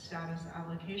badge status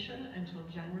allocation until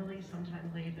generally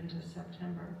sometime late into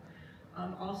September.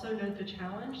 Also note the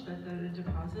challenge that the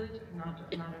deposit, not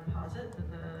a deposit, but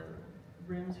the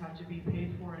rooms have to be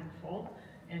paid for in full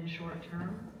in short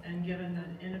term, and given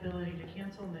the inability to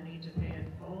cancel and the need to pay in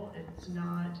full, it's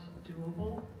not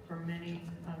doable for many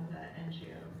of the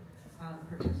NGO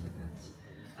participants.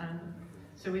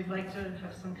 So we'd like to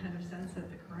have some kind of sense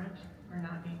that the current are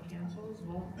not being canceled.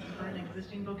 Current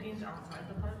existing bookings outside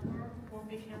the platform won't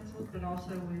be canceled, but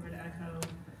also we would echo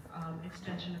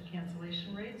extension of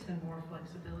cancellation rates and more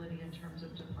flexibility in terms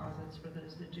of deposits for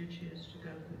those that do choose to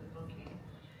go through the booking.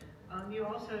 You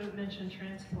also mentioned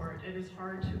transport. It is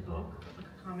hard to book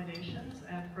accommodations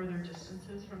at further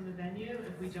distances from the venue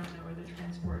if we don't know where the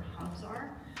transport hubs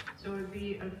are. So it would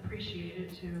be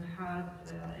appreciated to have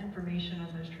the information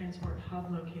on those transport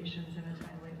hub locations in a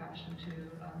timely fashion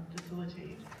to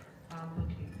facilitate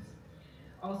bookings.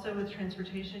 Also with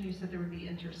transportation, you said there would be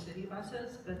intercity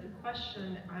buses, but the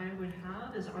question I would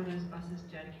have is, are those buses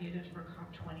dedicated for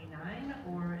COP29,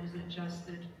 or is it just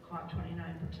that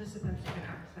COP29 participants can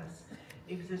access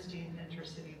existing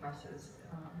intercity buses?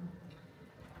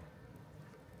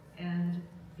 And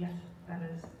yes, that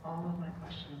is all of my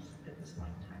questions at this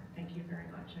point in time. Thank you very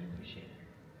much, I appreciate it.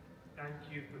 Thank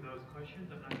you for those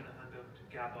questions, and I'm going to hand over to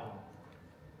Gabon.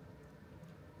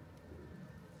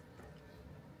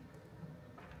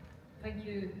 Thank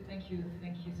you,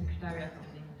 Secretariat, for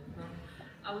being on the floor.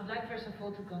 I would like first of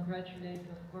all to congratulate,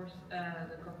 of course,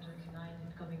 the COP29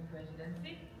 incoming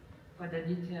presidency for the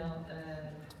detailed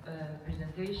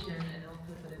presentation and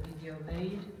also for the video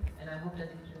made, and I hope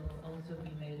that it will also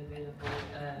be made available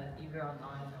either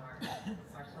online or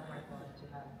somewhere for us to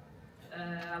have.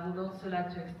 I would also like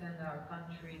to extend our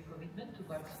country's commitment to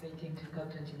participating to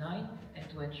COP29 and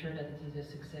to ensure that it is a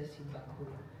success in Baku.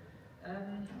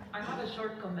 I have a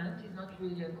short comment, it's not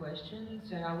really a question.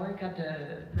 So I work at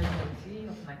the presidency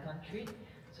of my country,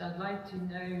 so I'd like to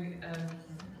know,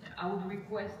 I would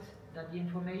request that the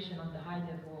information on the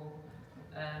high-level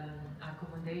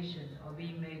accommodation are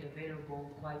being made available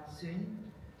quite soon,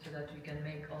 so that we can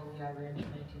make all the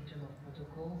arrangements in terms of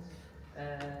protocols.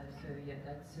 So yeah,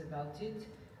 that's about it.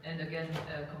 And again,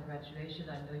 congratulations.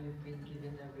 I know you've been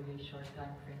given a really short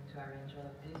time frame to arrange all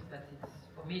of this, but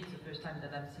for me, it's the first time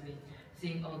that I'm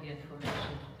seeing all the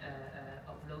information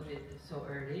uploaded so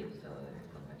early. So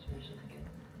congratulations again.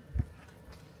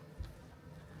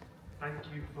 Thank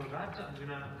you for that. I'm going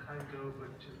to hand over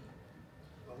to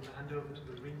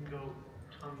the Ringo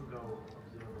Tungo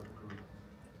Observer Group.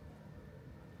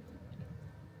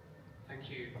 Thank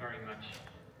you very much.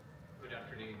 Good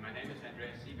afternoon. My name is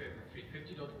Andreas Sieber with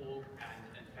 350.org, and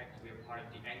in fact we are part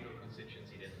of the Anglo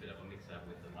constituency. There's a bit of a mix-up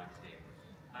with the mics here.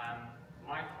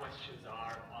 My questions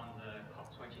are on the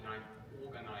COP29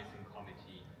 organizing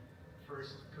committee.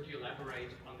 First, could you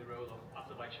elaborate on the role of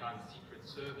Azerbaijan's Secret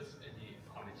Service in the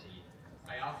committee?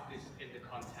 I ask this in the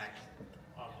context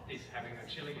of this having a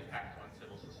chilling effect on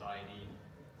civil society,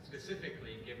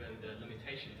 specifically given the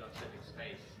limitations of civic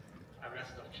space,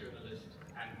 arrest of journalists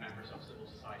and members of civil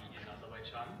society in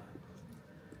Azerbaijan.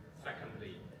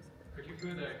 Secondly, could you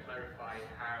further clarify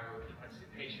how the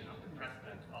participation of the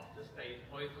president of the state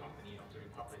oil company of the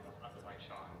Republic of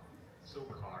Azerbaijan so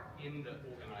far in the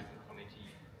organizing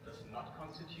committee does not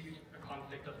constitute a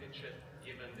conflict of interest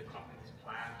given the company's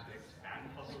plan to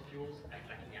expand fossil fuels and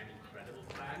lacking any credible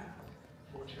plan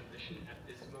for transition at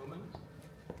this moment.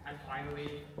 And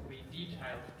finally, we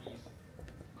detailed these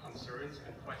concerns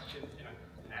and questions in a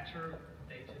letter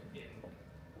dated in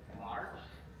March,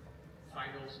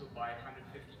 signed also by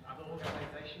 150 other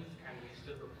organizations. Can we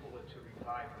still look forward to a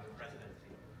reply from the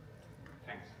presidency?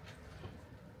 Thanks.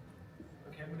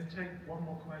 Okay, I'm going to take one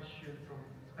more question from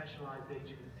specialized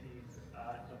agencies,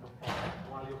 number 5.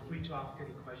 While you're free to ask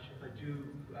any questions, I do,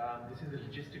 this is a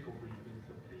logistical briefing,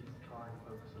 so please try and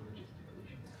focus on logistical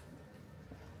issues.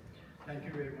 Thank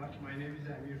you very much. My name is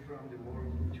Emin from the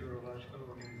World Meteorological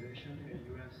Organization, a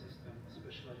UN system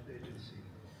specialized agency.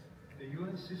 The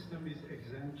UN system is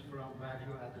exempt from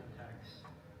value-added tax.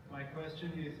 My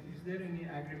question is there any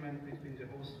agreement between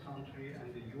the host country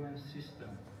and the UN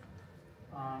system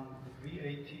on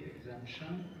VAT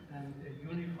exemption and a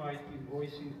unified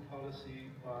invoicing policy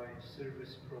by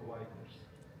service providers?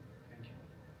 Thank you.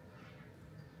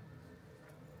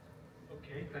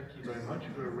 Okay, thank you very much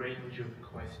for a range of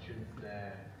questions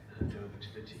there. Hand over to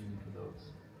the team for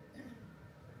those.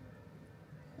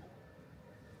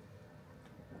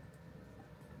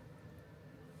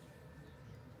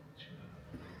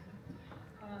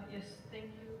 Yes, thank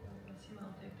you. Sima,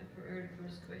 I'll take the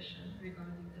first question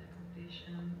regarding the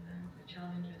accommodation and the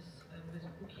challenges with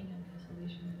booking and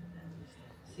cancellation and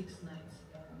 6 nights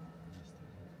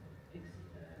fixed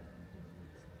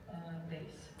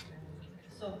days.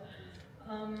 So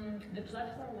the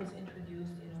platform was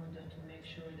introduced in order to make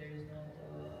sure there is no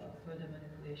further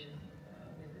manipulation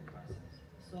with the prices.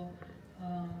 So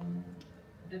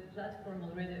the platform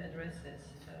already addresses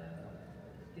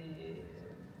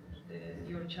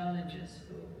your challenges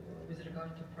with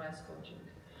regard to price gouging.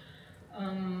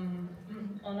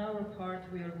 On our part,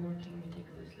 we are working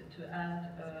meticulously to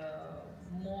add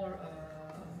more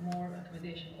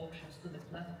accommodation options to the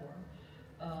platform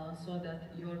so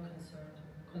that your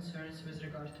concerns with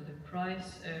regard to the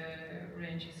price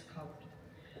range is covered.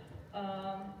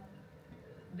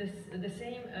 The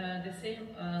same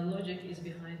logic is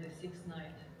behind the 6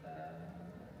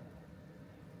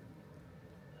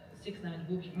 night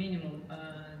book minimum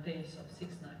days of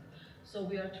 6 nights. So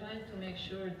we are trying to make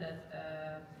sure that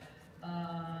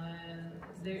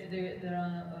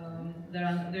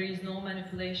there is no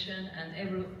manipulation, and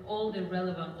all the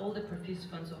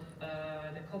participants of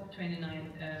the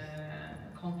COP29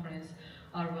 conference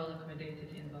are well accommodated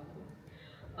in Baku.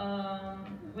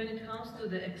 When it comes to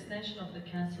the extension of the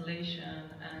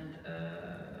cancellation and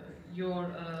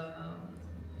your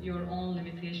own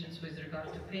limitations with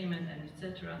regard to payment and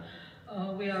etc.,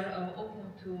 we are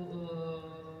open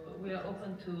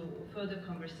to further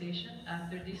conversation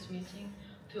after this meeting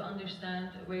to understand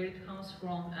where it comes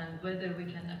from and whether we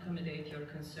can accommodate your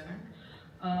concern.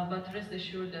 But rest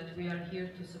assured that we are here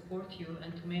to support you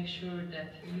and to make sure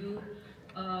that you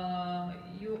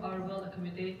are well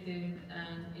accommodated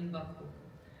and in Baku.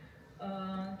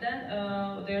 Then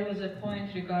there was a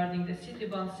point regarding the city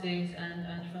buses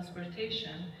and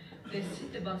transportation. The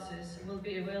city buses will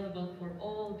be available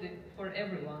for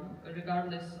everyone,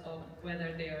 regardless of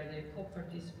whether they are the COP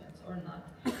participants or not.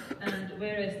 And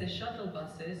whereas the shuttle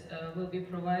buses will be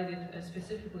provided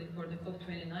specifically for the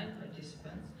COP29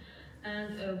 participants,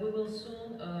 and we will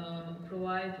soon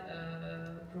provide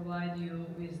you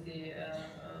with the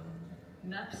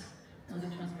maps on the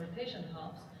transportation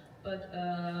hubs. But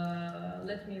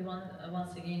let me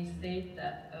once again state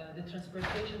that the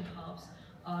transportation hubs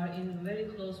are in very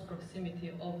close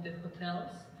proximity of the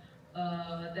hotels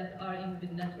that are in the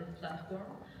network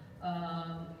platform.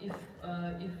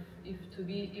 If to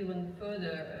be even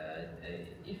further,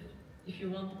 if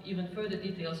you want even further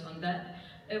details on that,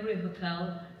 every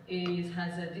hotel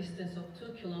has a distance of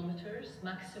 2 kilometers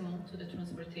maximum to the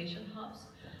transportation hubs.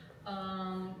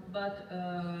 But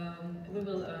we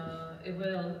will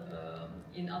avail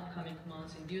in upcoming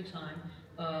months, in due time,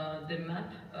 the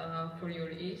map for your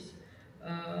ease.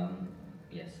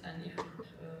 Yes, and if it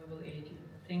will aid you.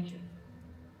 Thank you.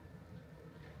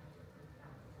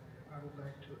 I would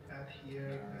like to add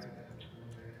here, to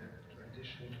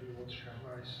addition to what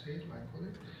Shahla said, my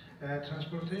colleague,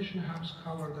 transportation hubs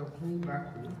cover the whole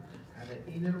Baku, and the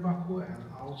inner Baku and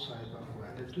outside Baku.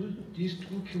 And these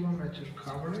 2 kilometer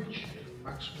coverage,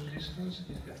 maximum distance,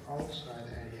 is the outside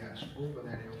areas, urban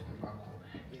area of Baku.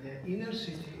 In the inner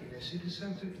city, in the city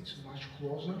center, it's much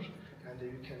closer, and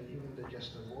you can even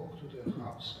just walk to the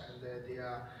hubs. And they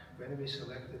are, when we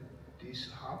selected these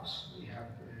hubs, we have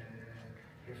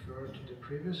referred to the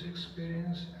previous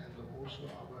experience, and also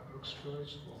our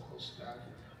experts, local staff,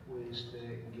 who is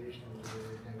engaged in the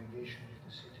navigation of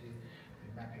the city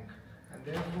mapping. And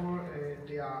therefore,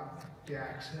 they are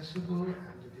accessible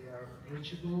and they are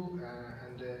reachable.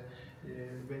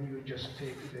 When you just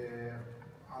take the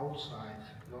outside,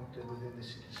 not within the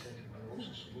city setting, but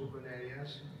also suburban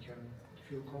areas, you can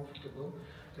feel comfortable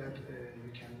that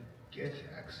you can get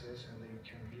access and you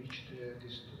can reach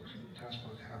these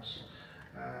transport hubs.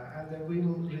 And then we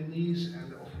will release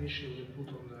and officially put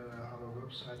on our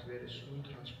website very soon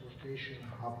transportation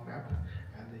hub map,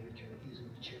 and you can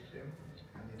easily check them,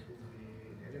 and it will be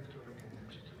electronic and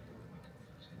digital format.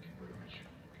 Thank you very much.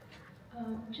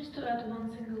 Just to add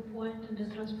one single point in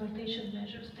the transportation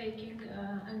measures taking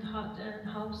and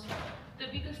hubs. The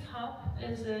biggest hub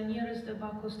is nearest the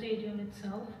Baku Stadium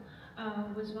itself,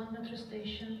 with one metro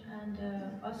station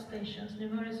and bus stations,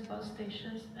 numerous bus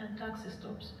stations and taxi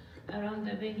stops around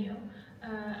the venue.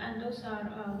 And those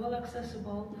are well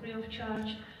accessible, free of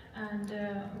charge, and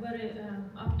very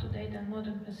up-to-date and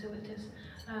modern facilities.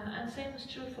 And same is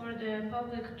true for the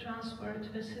public transport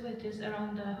facilities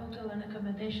around the hotel and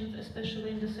accommodations,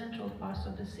 especially in the central parts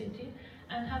of the city.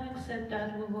 And having said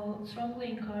that, we will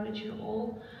strongly encourage you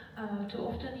all to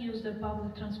often use the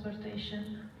public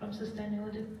transportation from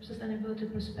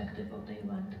sustainability perspective of the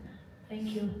event. Thank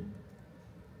you.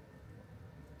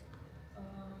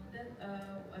 Then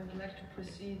I would like to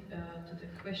proceed to the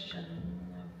question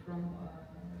from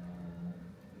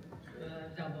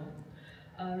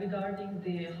Gabon regarding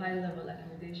the high-level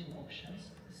accommodation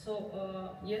options. So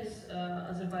yes,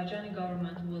 Azerbaijani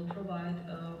government will provide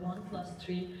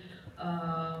 1+3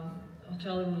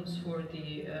 hotel rooms for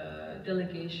the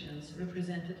delegations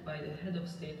represented by the head of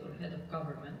state or head of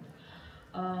government.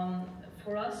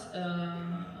 For us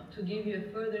to give you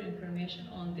further information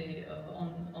on the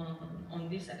on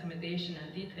this accommodation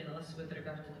and details with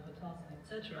regard to the hotels,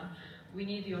 etc., we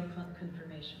need your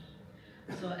confirmation.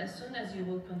 So as soon as you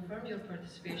will confirm your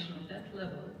participation on that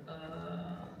level,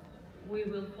 we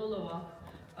will follow up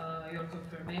your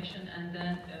confirmation, and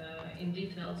then in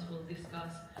details we'll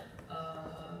discuss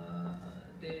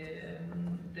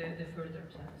the further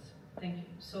plans. Thank you.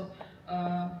 So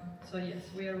yes,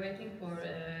 we are waiting for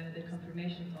the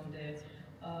confirmation from the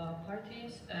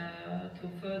parties to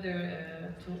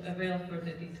further to avail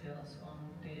further details on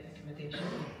the accommodation.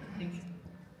 Thank you.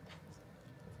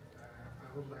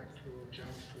 I would like to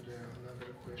jump to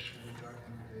another question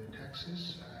regarding the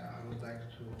taxes. I would like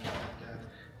to add that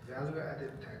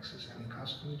value-added taxes and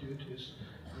custom duties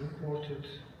imported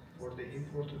for the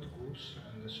imported goods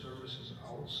and the services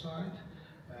outside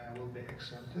will be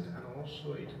exempted, and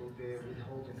also it will be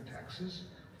withholding taxes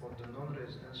for the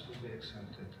non-residents will be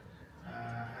exempted.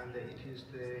 And it is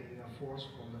in force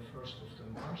from the 1st of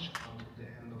March until the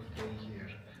end of the year.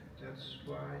 That's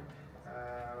why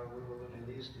we will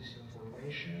release this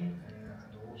information,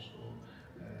 and also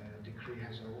decree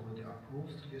has already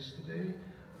approved yesterday,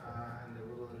 and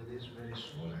we will release very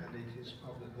soon, and it is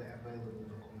publicly available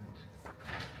document.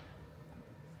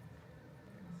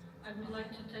 I would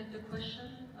like to take the question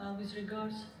with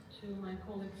regards to my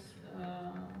colleague's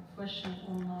question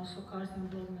on SOCAR's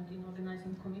involvement in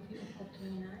organizing committee of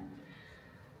COP29.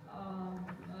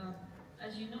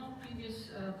 As you know, previous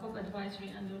COP advisory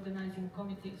and organizing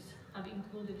committees have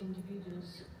included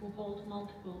individuals who hold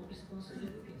multiple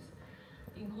responsibilities,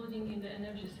 including in the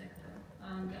energy sector.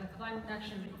 And climate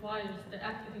action requires the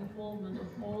active involvement of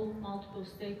all multiple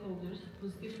stakeholders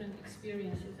with different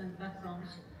experiences and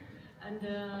backgrounds. And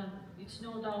it's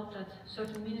no doubt that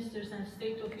certain ministers and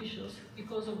state officials,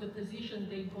 because of the position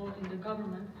they hold in the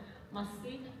government, must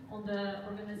sit on the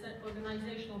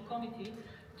organizational committee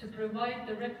to provide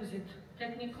the requisite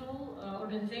technical,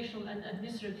 organizational and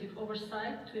administrative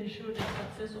oversight to ensure the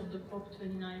success of the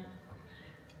COP29.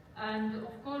 And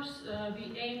of course,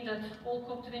 we aim that all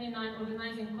COP29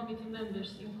 organizing committee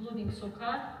members, including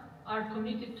SOCAR, are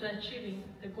committed to achieving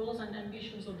the goals and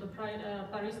ambitions of the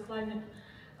Paris Climate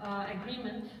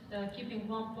Agreement, keeping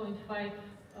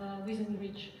 1.5 within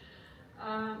reach.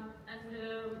 I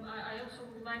also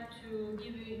would like to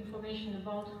give you information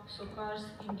about SOCAR's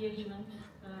engagement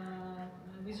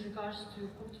with regards to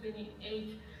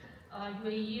COP28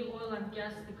 UAE Oil and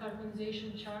Gas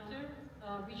Decarbonization Charter,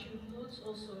 which includes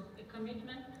also a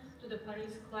commitment to the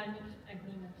Paris Climate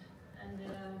Agreement. And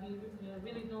we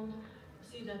really don't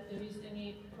see that there is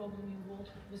any problem involved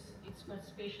with its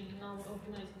participation in our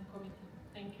organizing committee.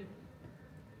 Thank you.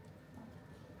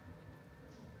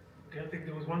 Okay, I think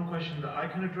there was one question that I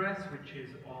can address, which is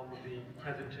on the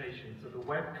presentation. So the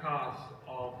webcast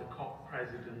of the COP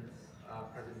President's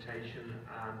presentation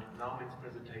and Narmin's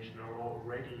presentation are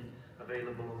already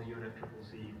available on the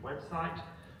UNFCCC website,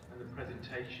 and the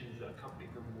presentations that accompany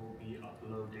them will be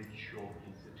uploaded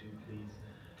shortly, so do please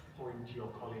point your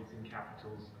colleagues in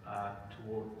capitals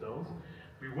toward those.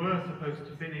 We were supposed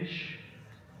to finish,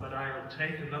 but I'll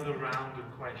take another round of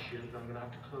questions. I'm going to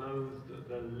have to close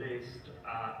the list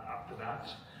after that,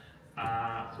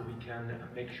 so we can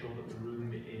make sure that the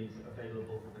room is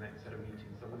available for the next set of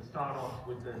meetings. So I'm going to start off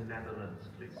with the Netherlands,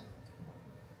 please.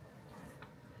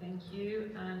 Thank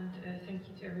you, and thank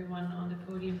you to everyone on the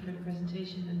podium for the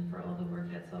presentation and for all the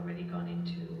work that's already gone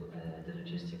into the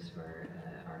logistics for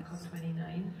our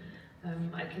COP29.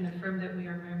 I can affirm that we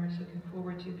are very much looking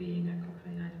forward to being at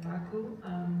COP29 in Baku,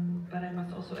 but I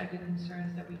must also echo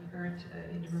concerns that we've heard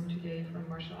in the room today from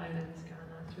Marshall Islands,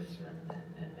 Ghana, Switzerland,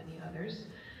 and many others.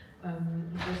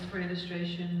 Just for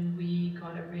illustration, we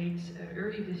got a rate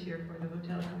early this year for the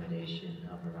hotel accommodation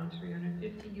of around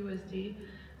 $350 USD,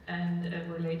 and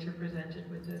were later presented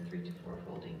with a 3- to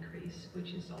 4-fold increase,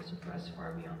 which is also for us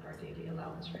far beyond our daily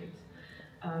allowance rates.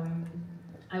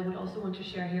 I would also want to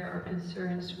share here our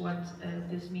concerns, what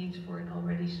this means for an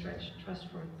already stretched trust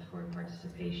for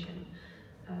participation.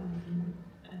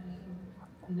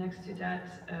 Next to that,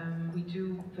 we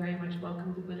do very much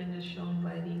welcome the willingness shown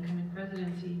by the incoming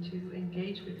presidency to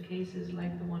engage with cases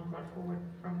like the one brought forward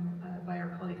by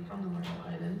our colleague from the Marshall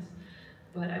Islands.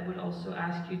 But I would also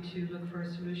ask you to look for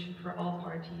a solution for all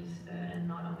parties and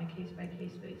not on a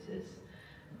case-by-case basis.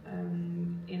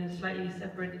 In a slightly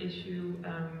separate issue,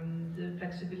 the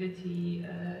flexibility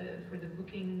for the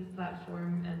booking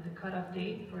platform and the cutoff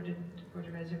date for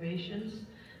the reservations,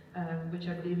 which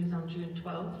I believe is on June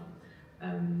 12th,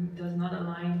 does not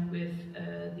align with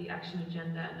the action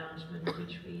agenda announcement,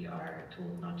 which we are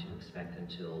told not to expect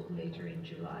until later in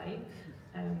July.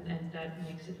 And that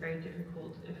makes it very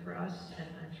difficult for us, and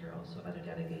I'm sure also other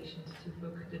delegations, to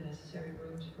book the necessary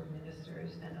rooms for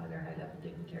ministers and other high-level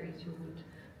dignitaries who would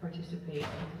participate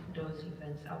in those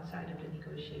events outside of the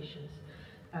negotiations.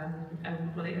 I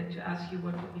would like to ask you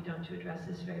what would be done to address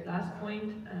this very last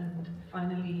point, and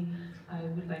finally, I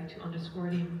would like to underscore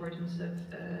the importance of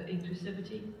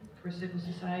inclusivity for civil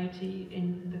society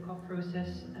in the COP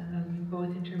process,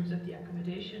 both in terms of the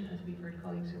accommodation, as we've heard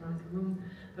colleagues around the room,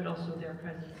 but also their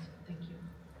presence. Thank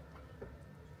you.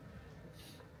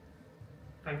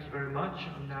 Thank you very much.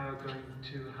 I'm now going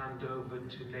to hand over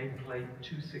to nameplate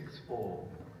 264.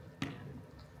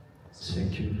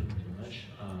 Thank you very much.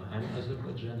 I'm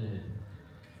Azerbaijani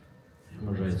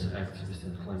human rights activist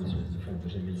and climate defender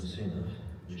Emin,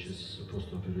 which is supposed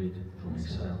to operate from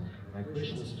exile. My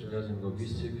question is regarding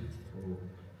logistics for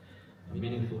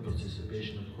meaningful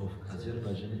participation of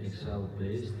Azerbaijani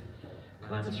exile-based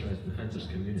climate rights defenders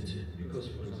community. Because,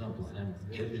 for example, I'm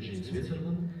a refugee in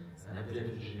Switzerland, I have a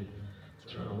refugee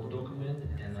travel document,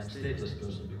 and I'm a stateless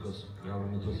person because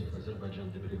government of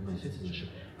Azerbaijan deprived my citizenship.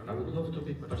 I would love to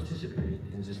participate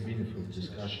in these meaningful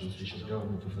discussions which the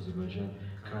government of Azerbaijan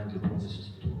kindly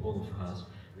promises to all of us.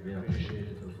 We are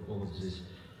appreciative of all of these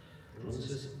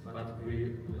promises, but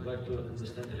we would like to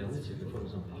understand realistically, for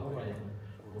example, how I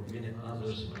or many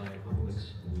others, my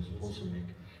colleagues who also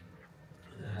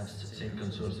have same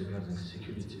concerns regarding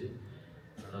security,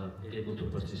 able to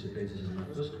participate. This is my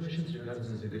first question.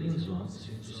 Regarding the green zone,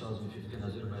 since 2015,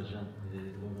 Azerbaijan, the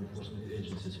law enforcement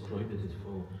agencies prohibited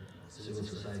for civil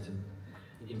society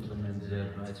implement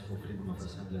their rights for freedom of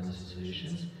assembly and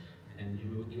associations, and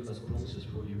you give us promises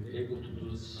for you able to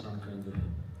do some kind of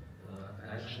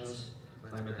actions,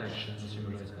 climate actions,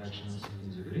 human rights actions in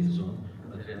the green zone,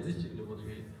 but realistically what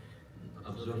we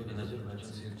observed in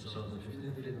Azerbaijan since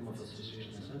 2015, freedom of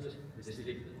association and assembly is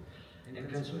restricted. And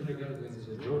concern regarding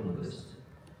the journalists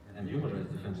and human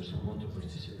rights defenders who want to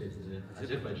participate in the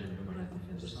Azerbaijan human rights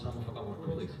defenders, some of our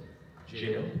colleagues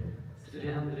jailed,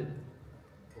 300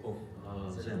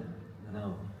 of them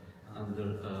now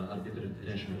under arbitrary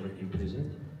detention or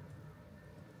imprisoned.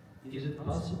 Is it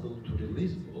possible to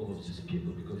release all of these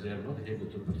people because they are not able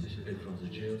to participate from the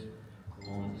jails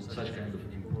on such kind of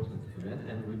important event?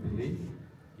 And we believe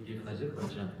if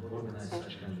Azerbaijan organizes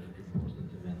such kind of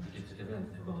important event, it's an event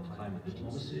about climate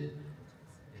diplomacy,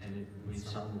 and we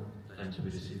sometimes we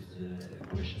receive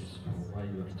questions why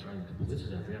you are trying to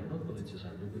politicize. We are not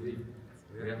politicized. We believe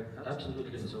we are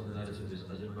absolutely in solidarity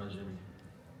with Azerbaijan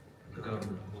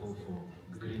government call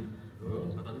for green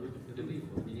world, but we believe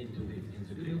we need to live in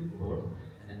the green world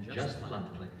and just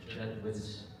planet, like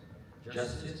with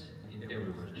justice in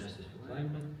everywhere, justice for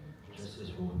climate, justice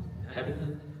for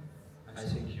habitat. I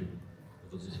thank you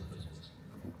for this opportunity.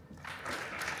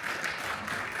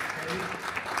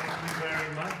 Thank you very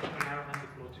much. I now hand the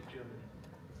floor to Germany.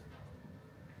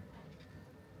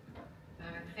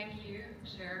 Thank you,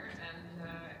 Chair,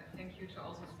 and thank you to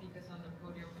all the speakers on the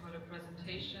podium for the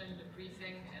presentation, the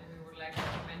briefing, and we would like to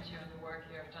commend you on the work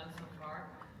you have done so far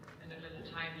in the little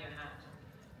time you had.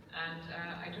 And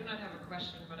I do not have a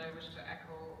question, but I wish to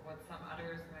echo what some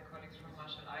others, my colleagues from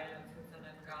Marshall Islands,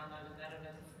 Switzerland, Ghana, the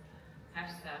Netherlands,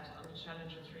 have said on the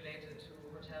challenges related to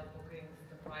hotel bookings,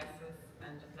 the prices,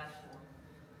 and the platform.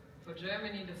 For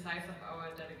Germany, the size of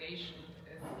our delegation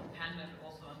is dependent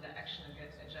also on the action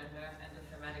agenda and the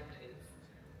thematic dates.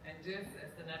 And this,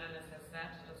 as the Netherlands has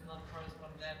said, does not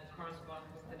correspond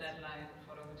with the deadline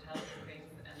for the hotel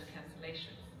bookings and the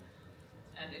cancellations.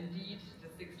 And indeed,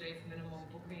 the 6 days minimum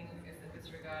booking is in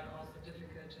this regard also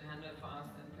difficult to handle for us,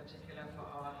 in particular for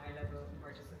our high-level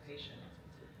participation.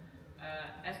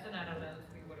 As the Netherlands,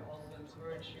 we would also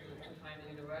encourage you to find a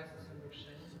universal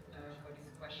solution for these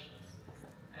questions.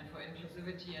 And for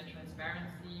inclusivity and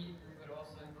transparency, we would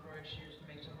also encourage you to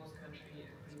make the host country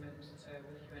agreement with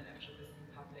UNFCCC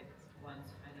public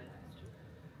once finalized.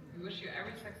 We wish you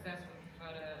every success with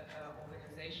further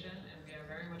organization, and we are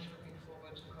very much looking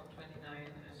forward to COP29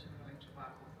 and to going to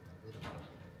Baku.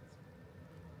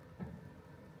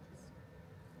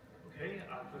 Okay,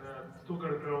 I've still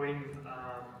got a growing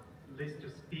list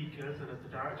of speakers, and as the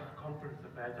director of conference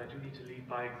affairs, I do need to lead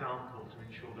by example to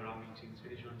ensure that our meetings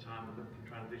finish on time and that we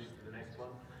can transition to the next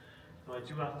one. So I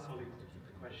do ask colleagues to keep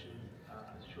the questions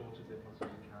as short as they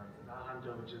possibly can. And I'll hand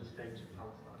over to the stage of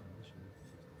Palestine.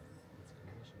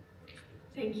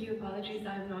 Thank you. Apologies,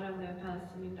 I'm not on the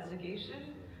Palestinian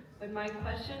delegation, but my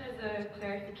question is a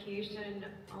clarification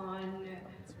on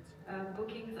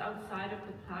bookings outside of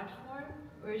the platform.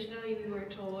 Originally, we were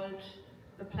told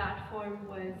the platform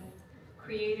was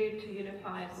created to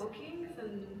unify bookings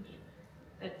and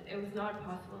that it was not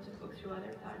possible to book through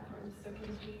other platforms. So can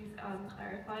you please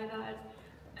clarify that,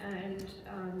 and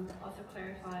also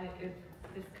clarify if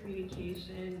this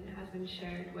communication has been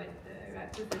shared with the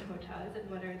requisite hotels, and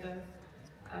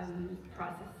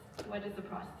what is the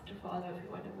process to follow if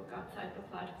you want to book outside the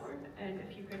platform, and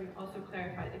if you can also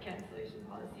clarify the cancellation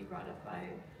policy brought up by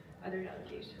other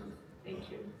delegations. Thank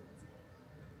you.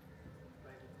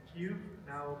 Thank you.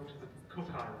 Now over to the Cook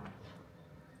Islands.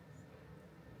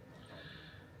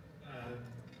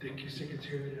 Thank you,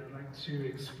 Secretary. I'd like to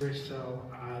express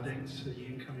our thanks to the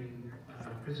incoming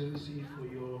presidency for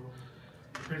your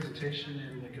presentation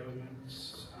and the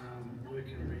government's work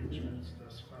and arrangements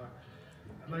thus far.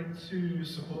 I'd like to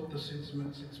support the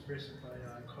sentiments expressed by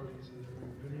our colleagues in the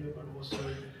room earlier, but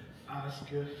also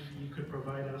ask if you could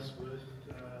provide us with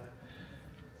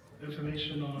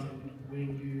information on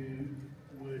when you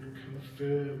would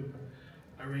confirm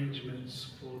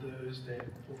arrangements for those that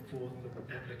put forth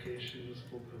the applications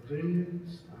for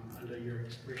pavilions under your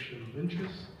expression of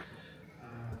interest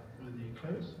when they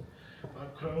close.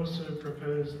 But could I also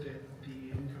propose that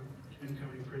the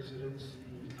incoming presidency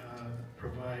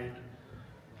provide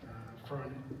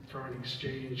foreign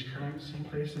exchange currency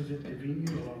places at the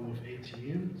venue along with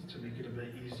ATMs to make it a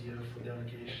bit easier for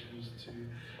delegations to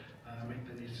make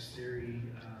the necessary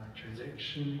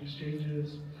transaction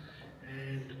exchanges.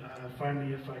 And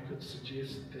finally, if I could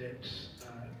suggest that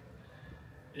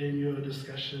in your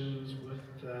discussions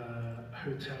with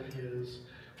hoteliers,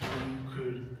 you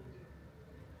could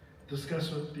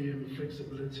discuss with them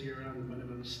flexibility around the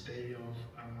minimum stay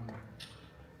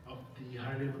of the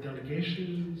high-level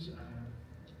delegations,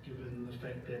 given the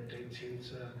fact that they tend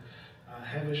to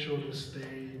have a shorter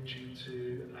stay due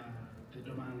to the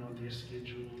demand on their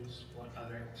schedules, what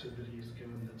other activities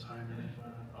given the time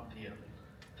of the year.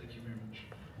 Thank you very much.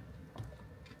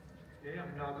 Okay,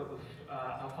 I've now got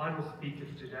our final speaker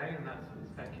for today, and that's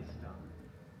Uzbekistan.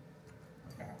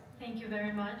 Thank you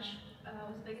very much.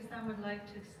 Uzbekistan would like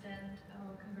to extend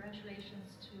our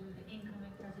congratulations to the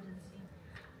incoming presidency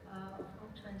of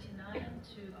COP29,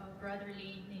 to our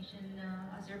brotherly nation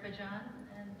Azerbaijan,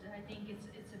 and I think it's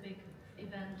a big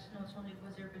event not only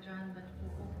for Azerbaijan but for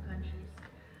all countries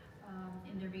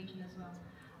in the region as well.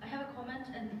 I have a comment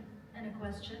and a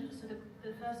question. So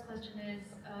the first question is,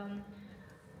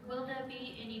 will there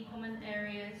be any common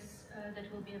areas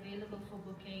that will be available for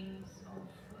bookings of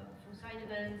for side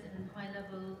events and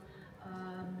high-level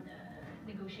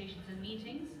negotiations and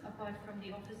meetings, apart from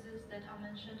the offices that are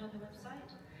mentioned on the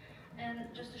website?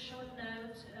 And just a short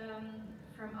note,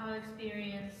 from our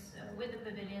experience with the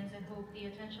pavilions, I hope the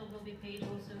attention will be paid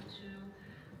also to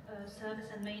service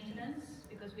and maintenance,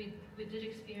 because we did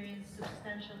experience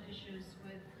substantial issues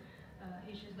with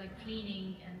issues like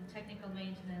cleaning and technical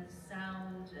maintenance,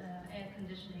 sound, air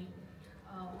conditioning,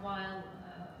 while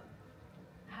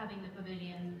having the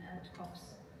pavilion at COPs.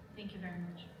 Thank you very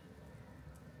much.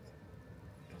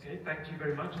 Okay, thank you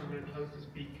very much. I'm going to close the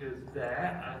speakers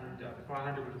there. And before I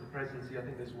hand over to the presidency, I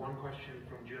think there's one question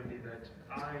from Germany that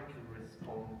I can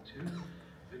respond to.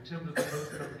 So in terms of the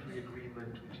post-country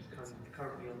agreement, which is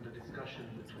currently under discussion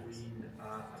between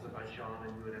Azerbaijan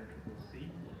and UNFCCC,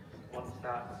 once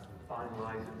that's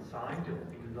finalised and signed, it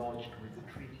will be lodged with the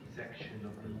treaty section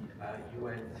of the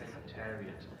UN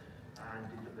Secretariat and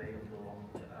is available on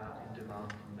demand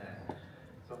from there.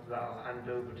 So after that, I'll hand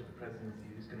over to the presidency,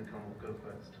 who's going to go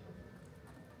first.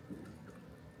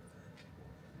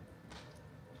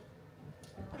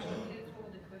 We'll take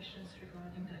all the questions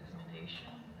regarding the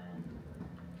accommodation.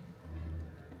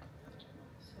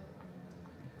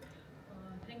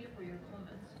 Thank you for your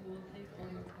comments. We'll take all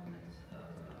your comments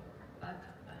back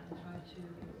and try to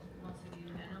once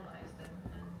again analyze them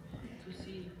and to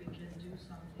see if we can do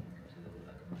something to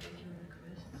accommodate your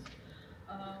requests.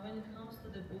 When it comes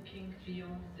to the booking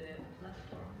beyond the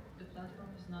platform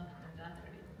is not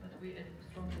mandatory, but we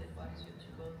strongly advise you to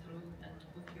go through and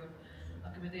book your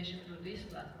accommodation through this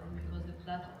platform because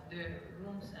the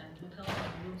rooms and hotels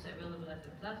and rooms available at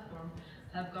the platform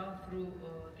have gone through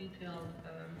detailed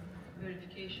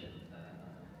verification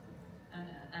and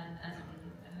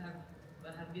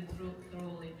have been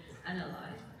thoroughly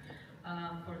analyzed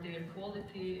for their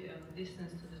quality,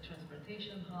 distance to the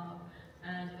transportation hub,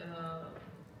 and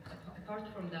apart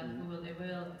from that, we will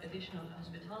avail additional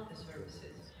hospitality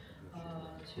services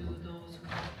to those who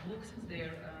have booked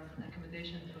their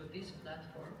accommodation through this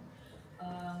platform.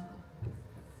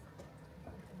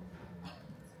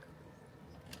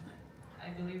 I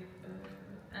believe,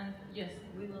 and yes,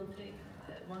 we will take,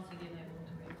 once again I want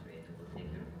to reiterate, we will take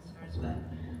your concerns back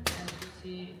and to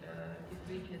see if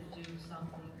we can do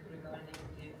something regarding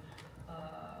the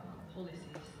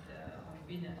policies on B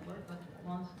network, but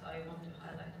I want to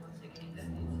highlight once again that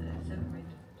it's a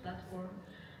separate platform.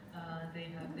 They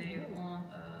have their own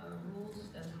rules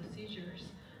and procedures,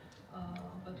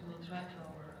 but we'll try to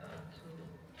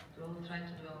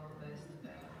do our best.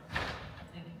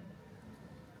 Thank you.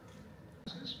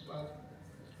 But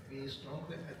we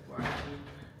strongly advise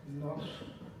you not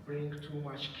bring too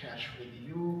much cash with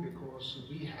you because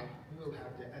we will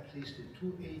have at least 2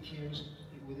 ATMs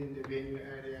within the venue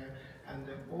area, and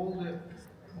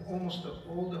almost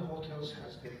all the hotels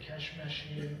has the cash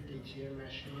machine, ATM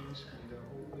machines, and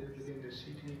within the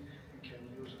city you can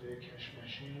use the cash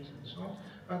machines and so on.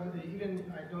 But even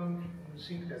I don't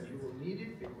think that you will need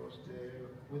it because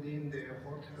within the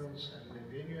hotels and the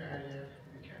venue area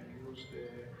you can use the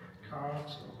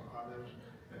cards or other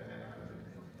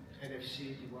NFC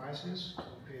devices to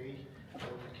pay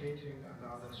for the catering and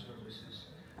other services.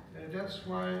 That's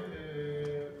why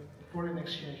foreign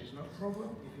exchange is not a problem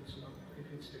if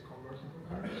it's the convertible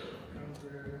currency, and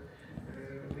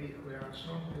we are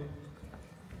strongly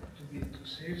to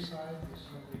safe side. We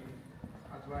strongly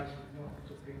advise you not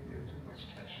to bring too much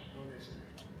cash, not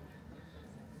necessary.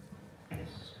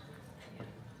 Yes.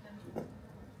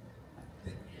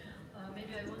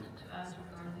 Maybe I wanted to add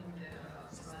regarding the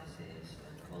prices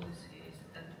and policies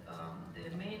that the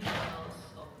main cause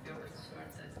of your concern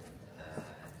that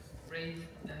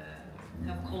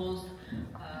have caused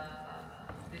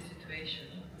the situation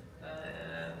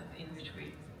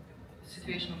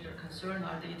situation of your concern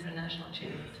are the international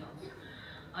chain hotels.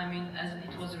 I mean, as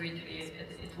it was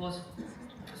reiterated, it was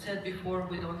said before,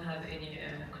 we don't have any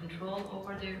control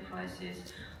over their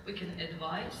prices. We can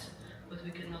advise, but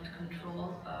we cannot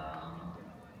control.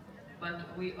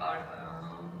 But we are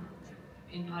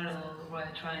in parallel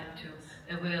trying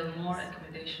to avail more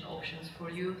accommodation options for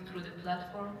you through the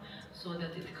platform so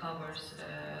that it covers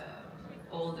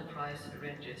all the price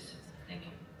ranges. Thank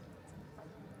you.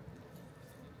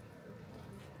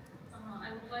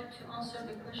 I would like to answer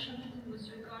the question with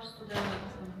regards to the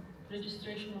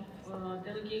registration of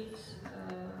delegates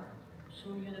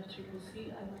through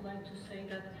UNFCCC. I would like to say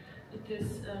that it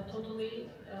is totally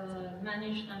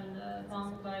managed and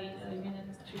run by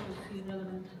UNFCCC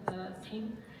relevant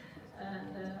team,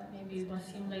 and maybe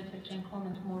Wasim later can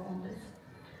comment more on this.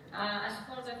 As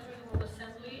for the freedom of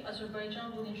assembly,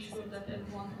 Azerbaijan will ensure that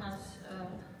everyone has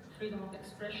freedom of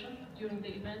expression during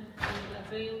the event. We will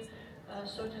avail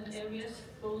certain areas,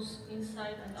 both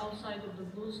inside and outside of the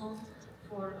blue zone,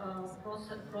 for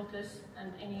protests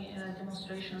and any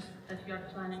demonstrations that we are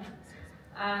planning.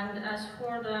 And as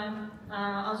for the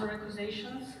other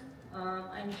accusations,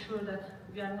 I'm sure that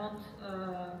we are not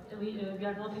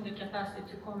in the capacity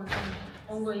to comment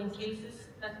on ongoing cases.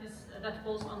 That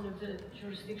falls under the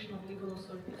jurisdiction of legal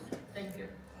authorities. Thank you.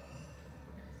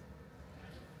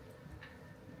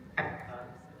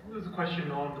 There was a question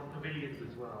on the pavilions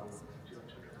as well.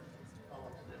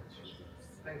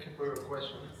 Thank you for your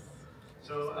question.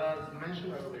 So as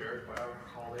mentioned earlier by our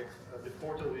colleagues, the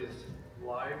portal is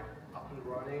live, up and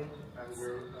running, and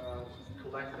we're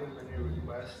collecting many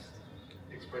requests,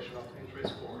 expression of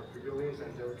interest for pavilions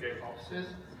and delegate offices.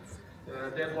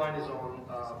 The deadline is on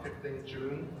 15th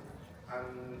June,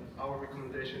 and our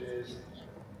recommendation is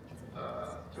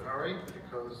to hurry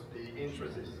because the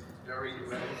interest is very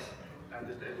immense and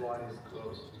the deadline is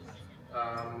close.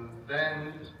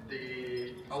 Then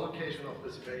the allocation of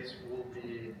the space will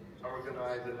be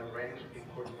organized and arranged in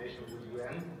coordination with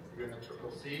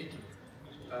UNFCCC.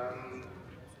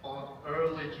 On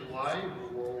early July, we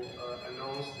will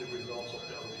announce the results of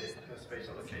the space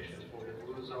allocations for the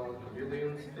Blue Zone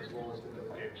pavilions as well as the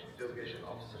delegation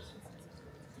offices.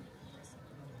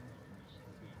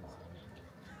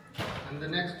 And the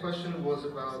next question was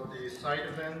about the side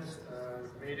events,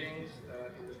 meetings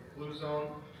in the Blue Zone.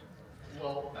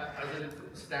 Well, as a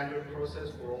standard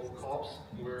process for all COPs,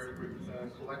 we're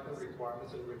collecting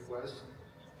requirements and requests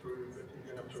through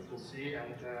UNFCCC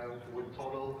and with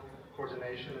total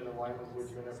coordination and alignment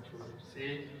with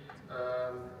UNFCCC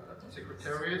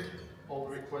Secretariat. All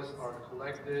requests are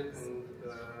collected and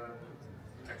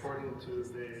according to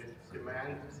the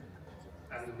demand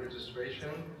and the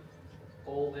registration.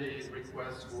 All the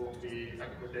requests will be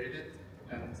accommodated,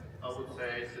 and I would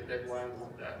say the deadline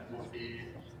will be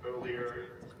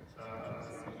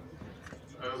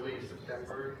early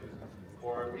September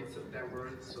or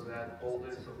mid-September, so that all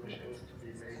the submissions to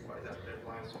be made by that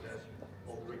deadline, so that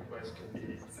all the requests can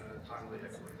be timely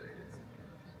accommodated.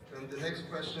 And the next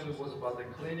question was about the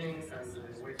cleaning and the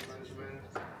waste management.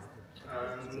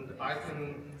 And I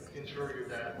can assure you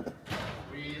that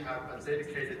we have a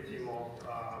dedicated team of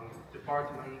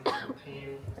department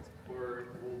team who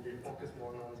will be focused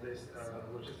more on these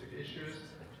logistic issues.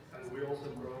 And we also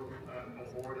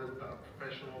onboarded a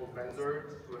professional vendor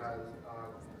who has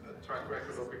a track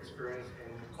record of experience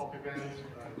in COP events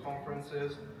and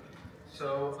conferences.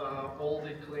 So all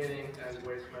the cleaning and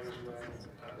waste management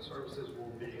services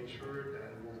will be ensured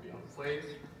and will be in place.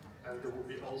 And there will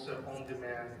be also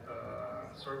on-demand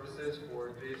services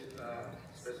for this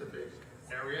specific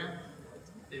area.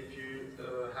 If you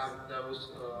have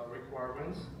those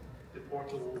requirements, the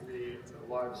portal will be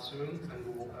live soon, and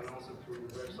we will announce it through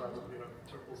the website of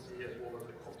UNFCCC as well as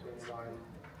the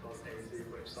COP29.az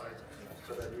website,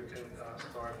 so that you can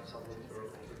start submitting your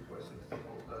requests and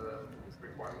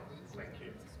requirements. Thank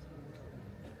you.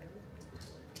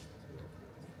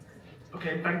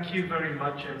 Okay, thank you very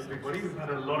much, everybody. We've had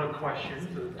a lot of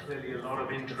questions. There's clearly a lot of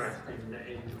interest in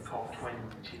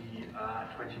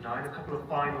COP29. A couple of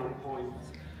final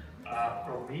points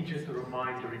from me. Just a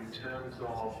reminder in terms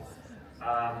of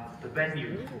the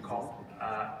venue for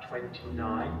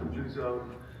COP29. The Blue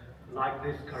Zone, like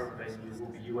this current venue,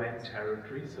 will be UN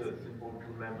territory, so it's important to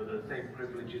remember that the same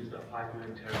privileges that apply to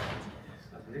UN territory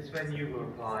as in this venue will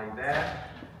apply there.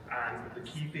 And the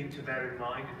key thing to bear in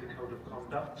mind is the code of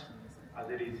conduct, as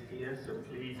it is here, so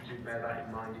please do bear that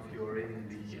in mind if you're in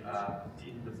the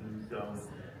Blue Zone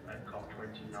at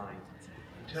COP29.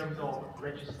 In terms of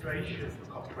registration for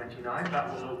COP29,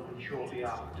 that will open shortly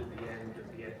after the end of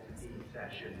the SP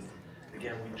session.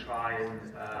 Again, we try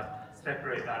and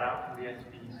separate that out from the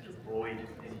SPs to avoid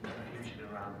any confusion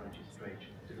around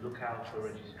registration. So look out for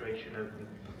registration opening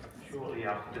shortly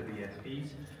after the SPs.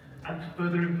 And for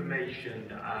further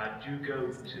information, do go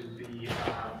to the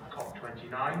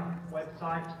COP29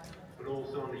 website, but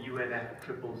also on the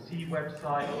UNFCCC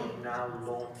website. We've now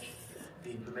launched the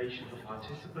information for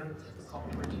participants for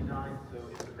COP29, so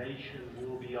information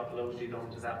will be uploaded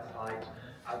onto that site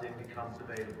as it becomes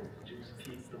available. So just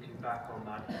keep looking back on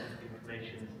that if the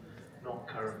information is not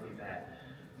currently there.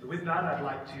 So with that, I'd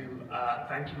like to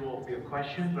thank you all for your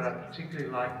questions, but I'd particularly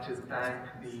like to thank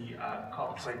the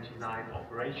COP29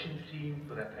 operations team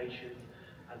for their patience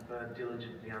and for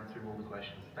diligently answering all the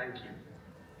questions. Thank you.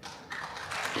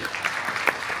 Thank you.